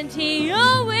 hasn't He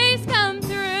always come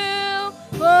through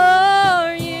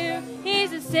for you?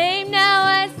 He's the same now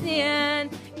as then.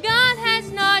 God has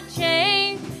not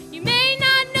changed. You may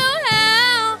not know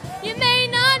how, you may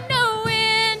not know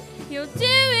when. He'll do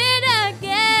it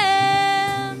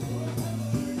again.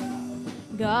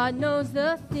 God knows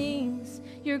the things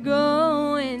you're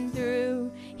going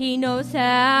through. He knows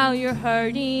how you're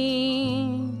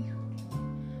hurting.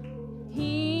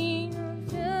 He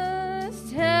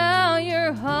knows just how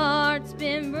your heart's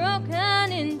been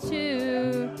broken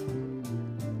into.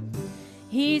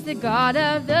 He's the God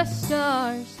of the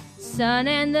stars, sun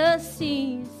and the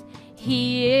seas.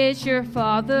 He is your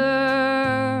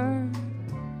Father.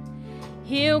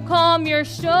 He'll calm your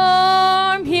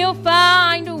storm. He'll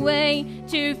find a way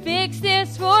to fix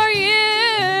this for you.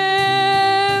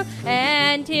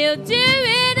 And He'll do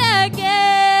it again.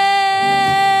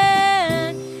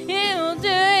 He'll do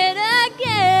it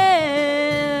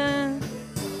again.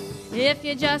 If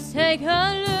you just take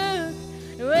a look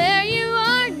where you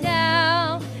are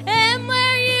now and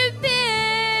where you've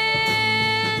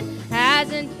been,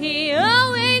 hasn't He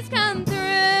always come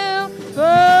through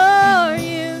for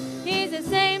you? He's the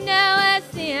same now as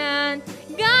then.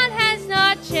 God has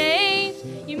not changed.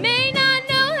 You may not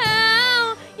know how,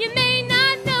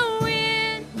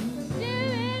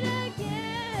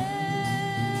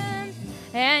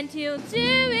 He'll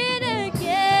do it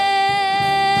again.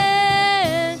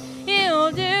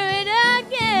 He'll do it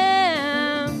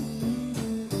again.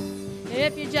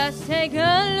 If you just take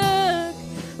a look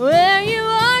where you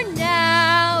are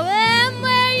now and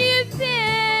where you've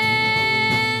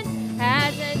been,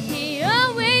 hasn't He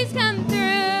always come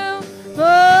through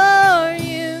for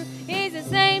you? He's the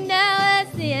same now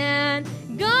as then.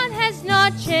 God has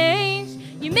not changed.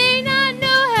 You may not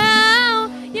know how,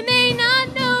 you may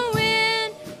not know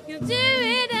when, He'll do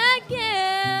it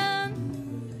again.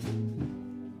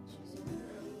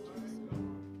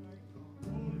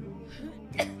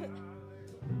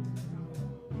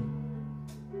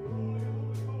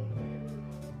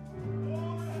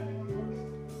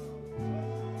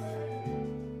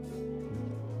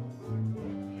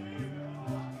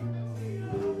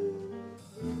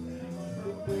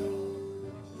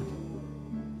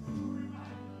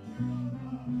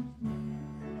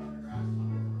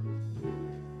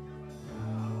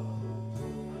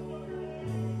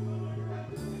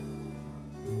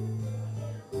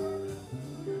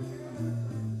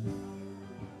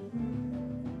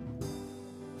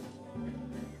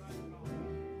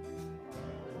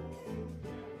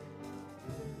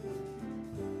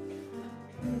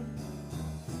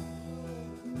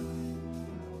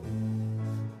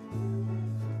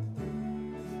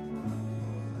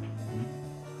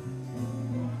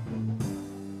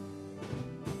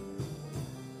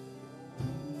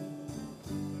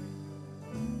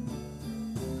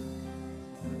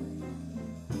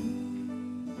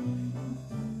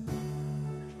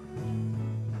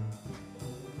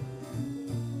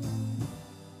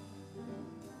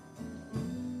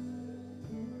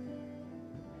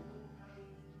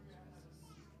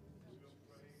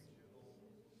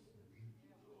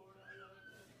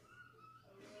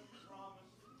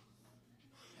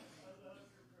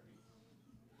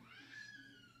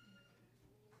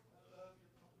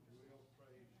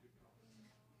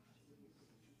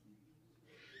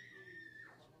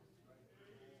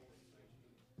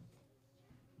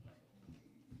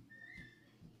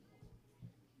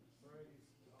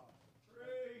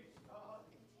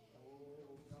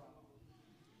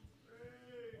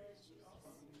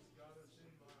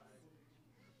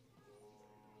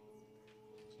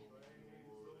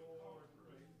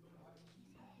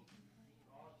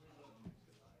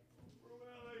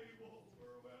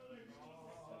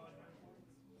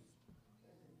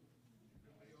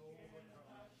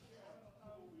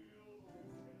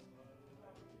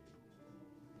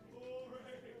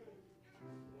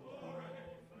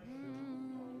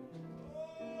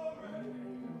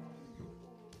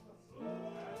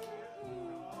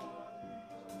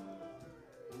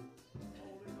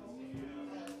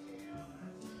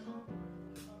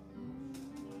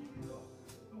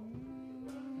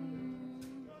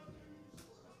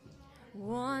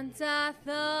 Once I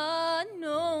thought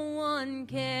no one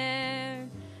cared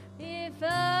if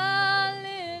I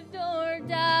lived or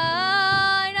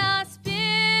died. I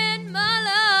spent my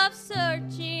life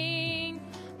searching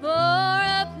for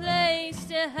a place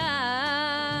to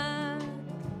hide.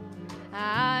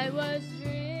 I was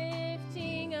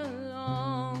drifting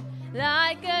along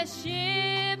like a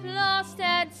ship lost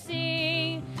at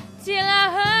sea, till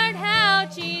I heard how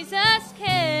Jesus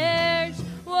cares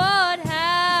what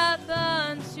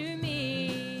happens to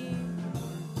me.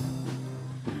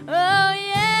 Oh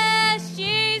yes,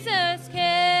 Jesus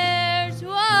cares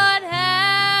what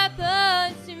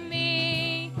happens to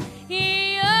me.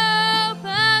 He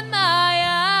opened my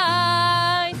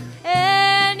eyes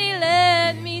and He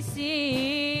let me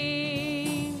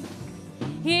see.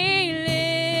 He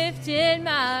lifted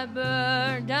my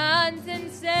burdens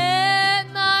and set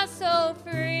my soul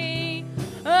free.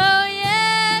 Oh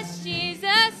yes,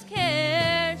 Jesus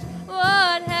cares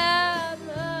what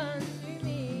happens to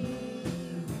me.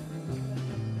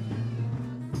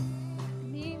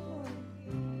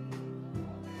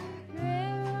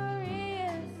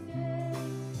 Glorious day,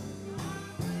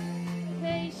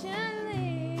 patiently.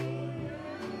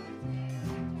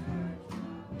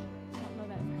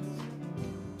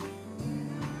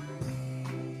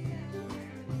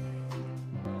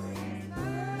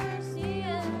 Mercy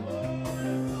and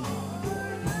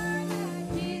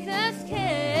Jesus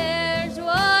cares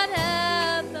what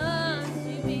happens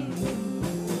to me.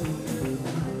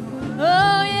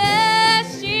 Oh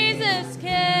yes, Jesus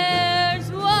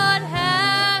cares what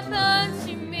happens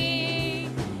to me.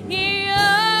 He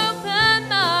opened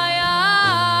my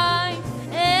eyes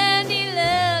and He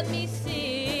let me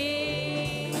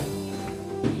see.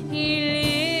 He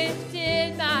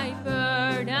lifted my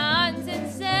burdens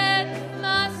and set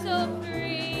my soul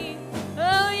free.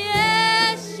 Oh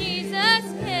yes, Jesus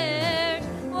cares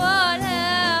what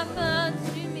happens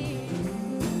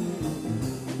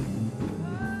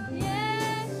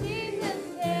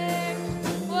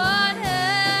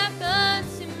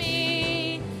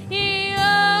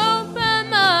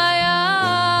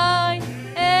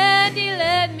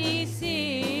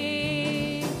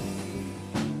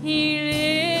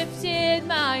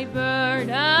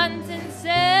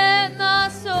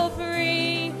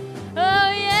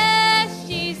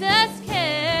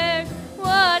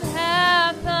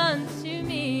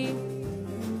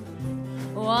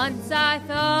I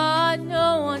thought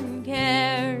no one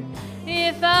cared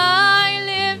if I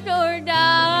lived or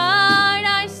died.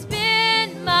 I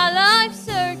spent my life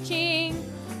searching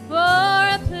for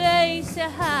a place to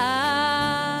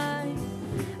hide.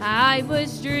 I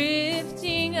was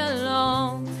drifting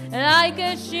along like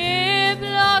a ship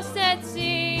lost at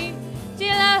sea, till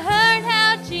I heard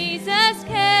how Jesus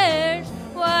cares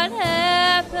what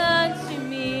happened to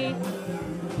me.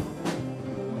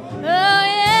 Oh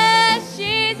yes,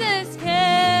 Jesus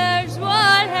cares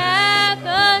what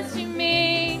happened to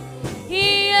me.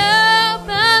 He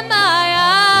opened my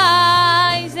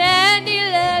eyes and He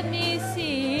let me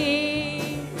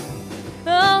see.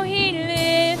 Oh, He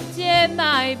lifted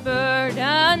my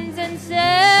burdens and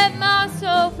set my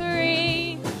soul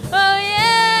free. Oh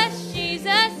yes,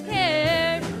 Jesus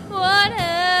cares what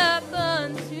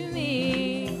happened to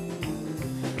me.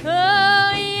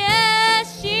 Oh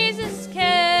yes, Jesus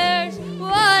cares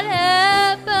what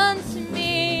happened to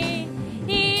me.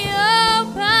 He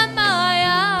opened my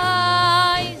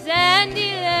eyes and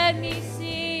He let me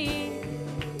see.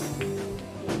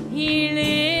 He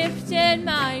lifted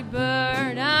my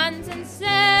burdens and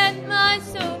set my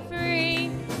soul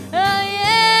free. Oh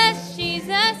yes,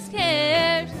 Jesus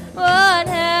cares what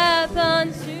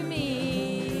happened to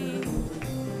me.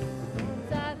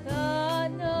 I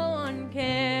thought no one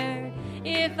cared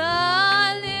if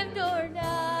I lived or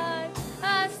died.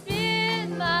 I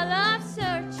spent my life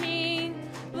searching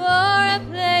for a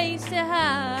place to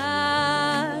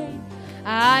hide.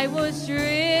 I was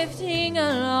drifting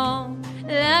along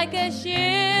like a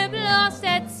ship lost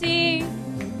at sea,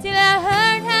 till I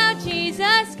heard how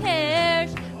Jesus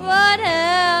cares what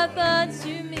happens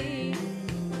to me.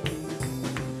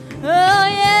 Oh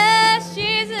yes,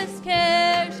 Jesus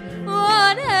cares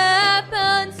what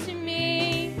happens to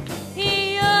me.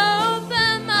 He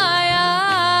opened my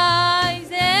eyes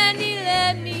and He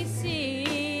let me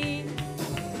see.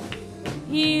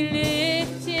 He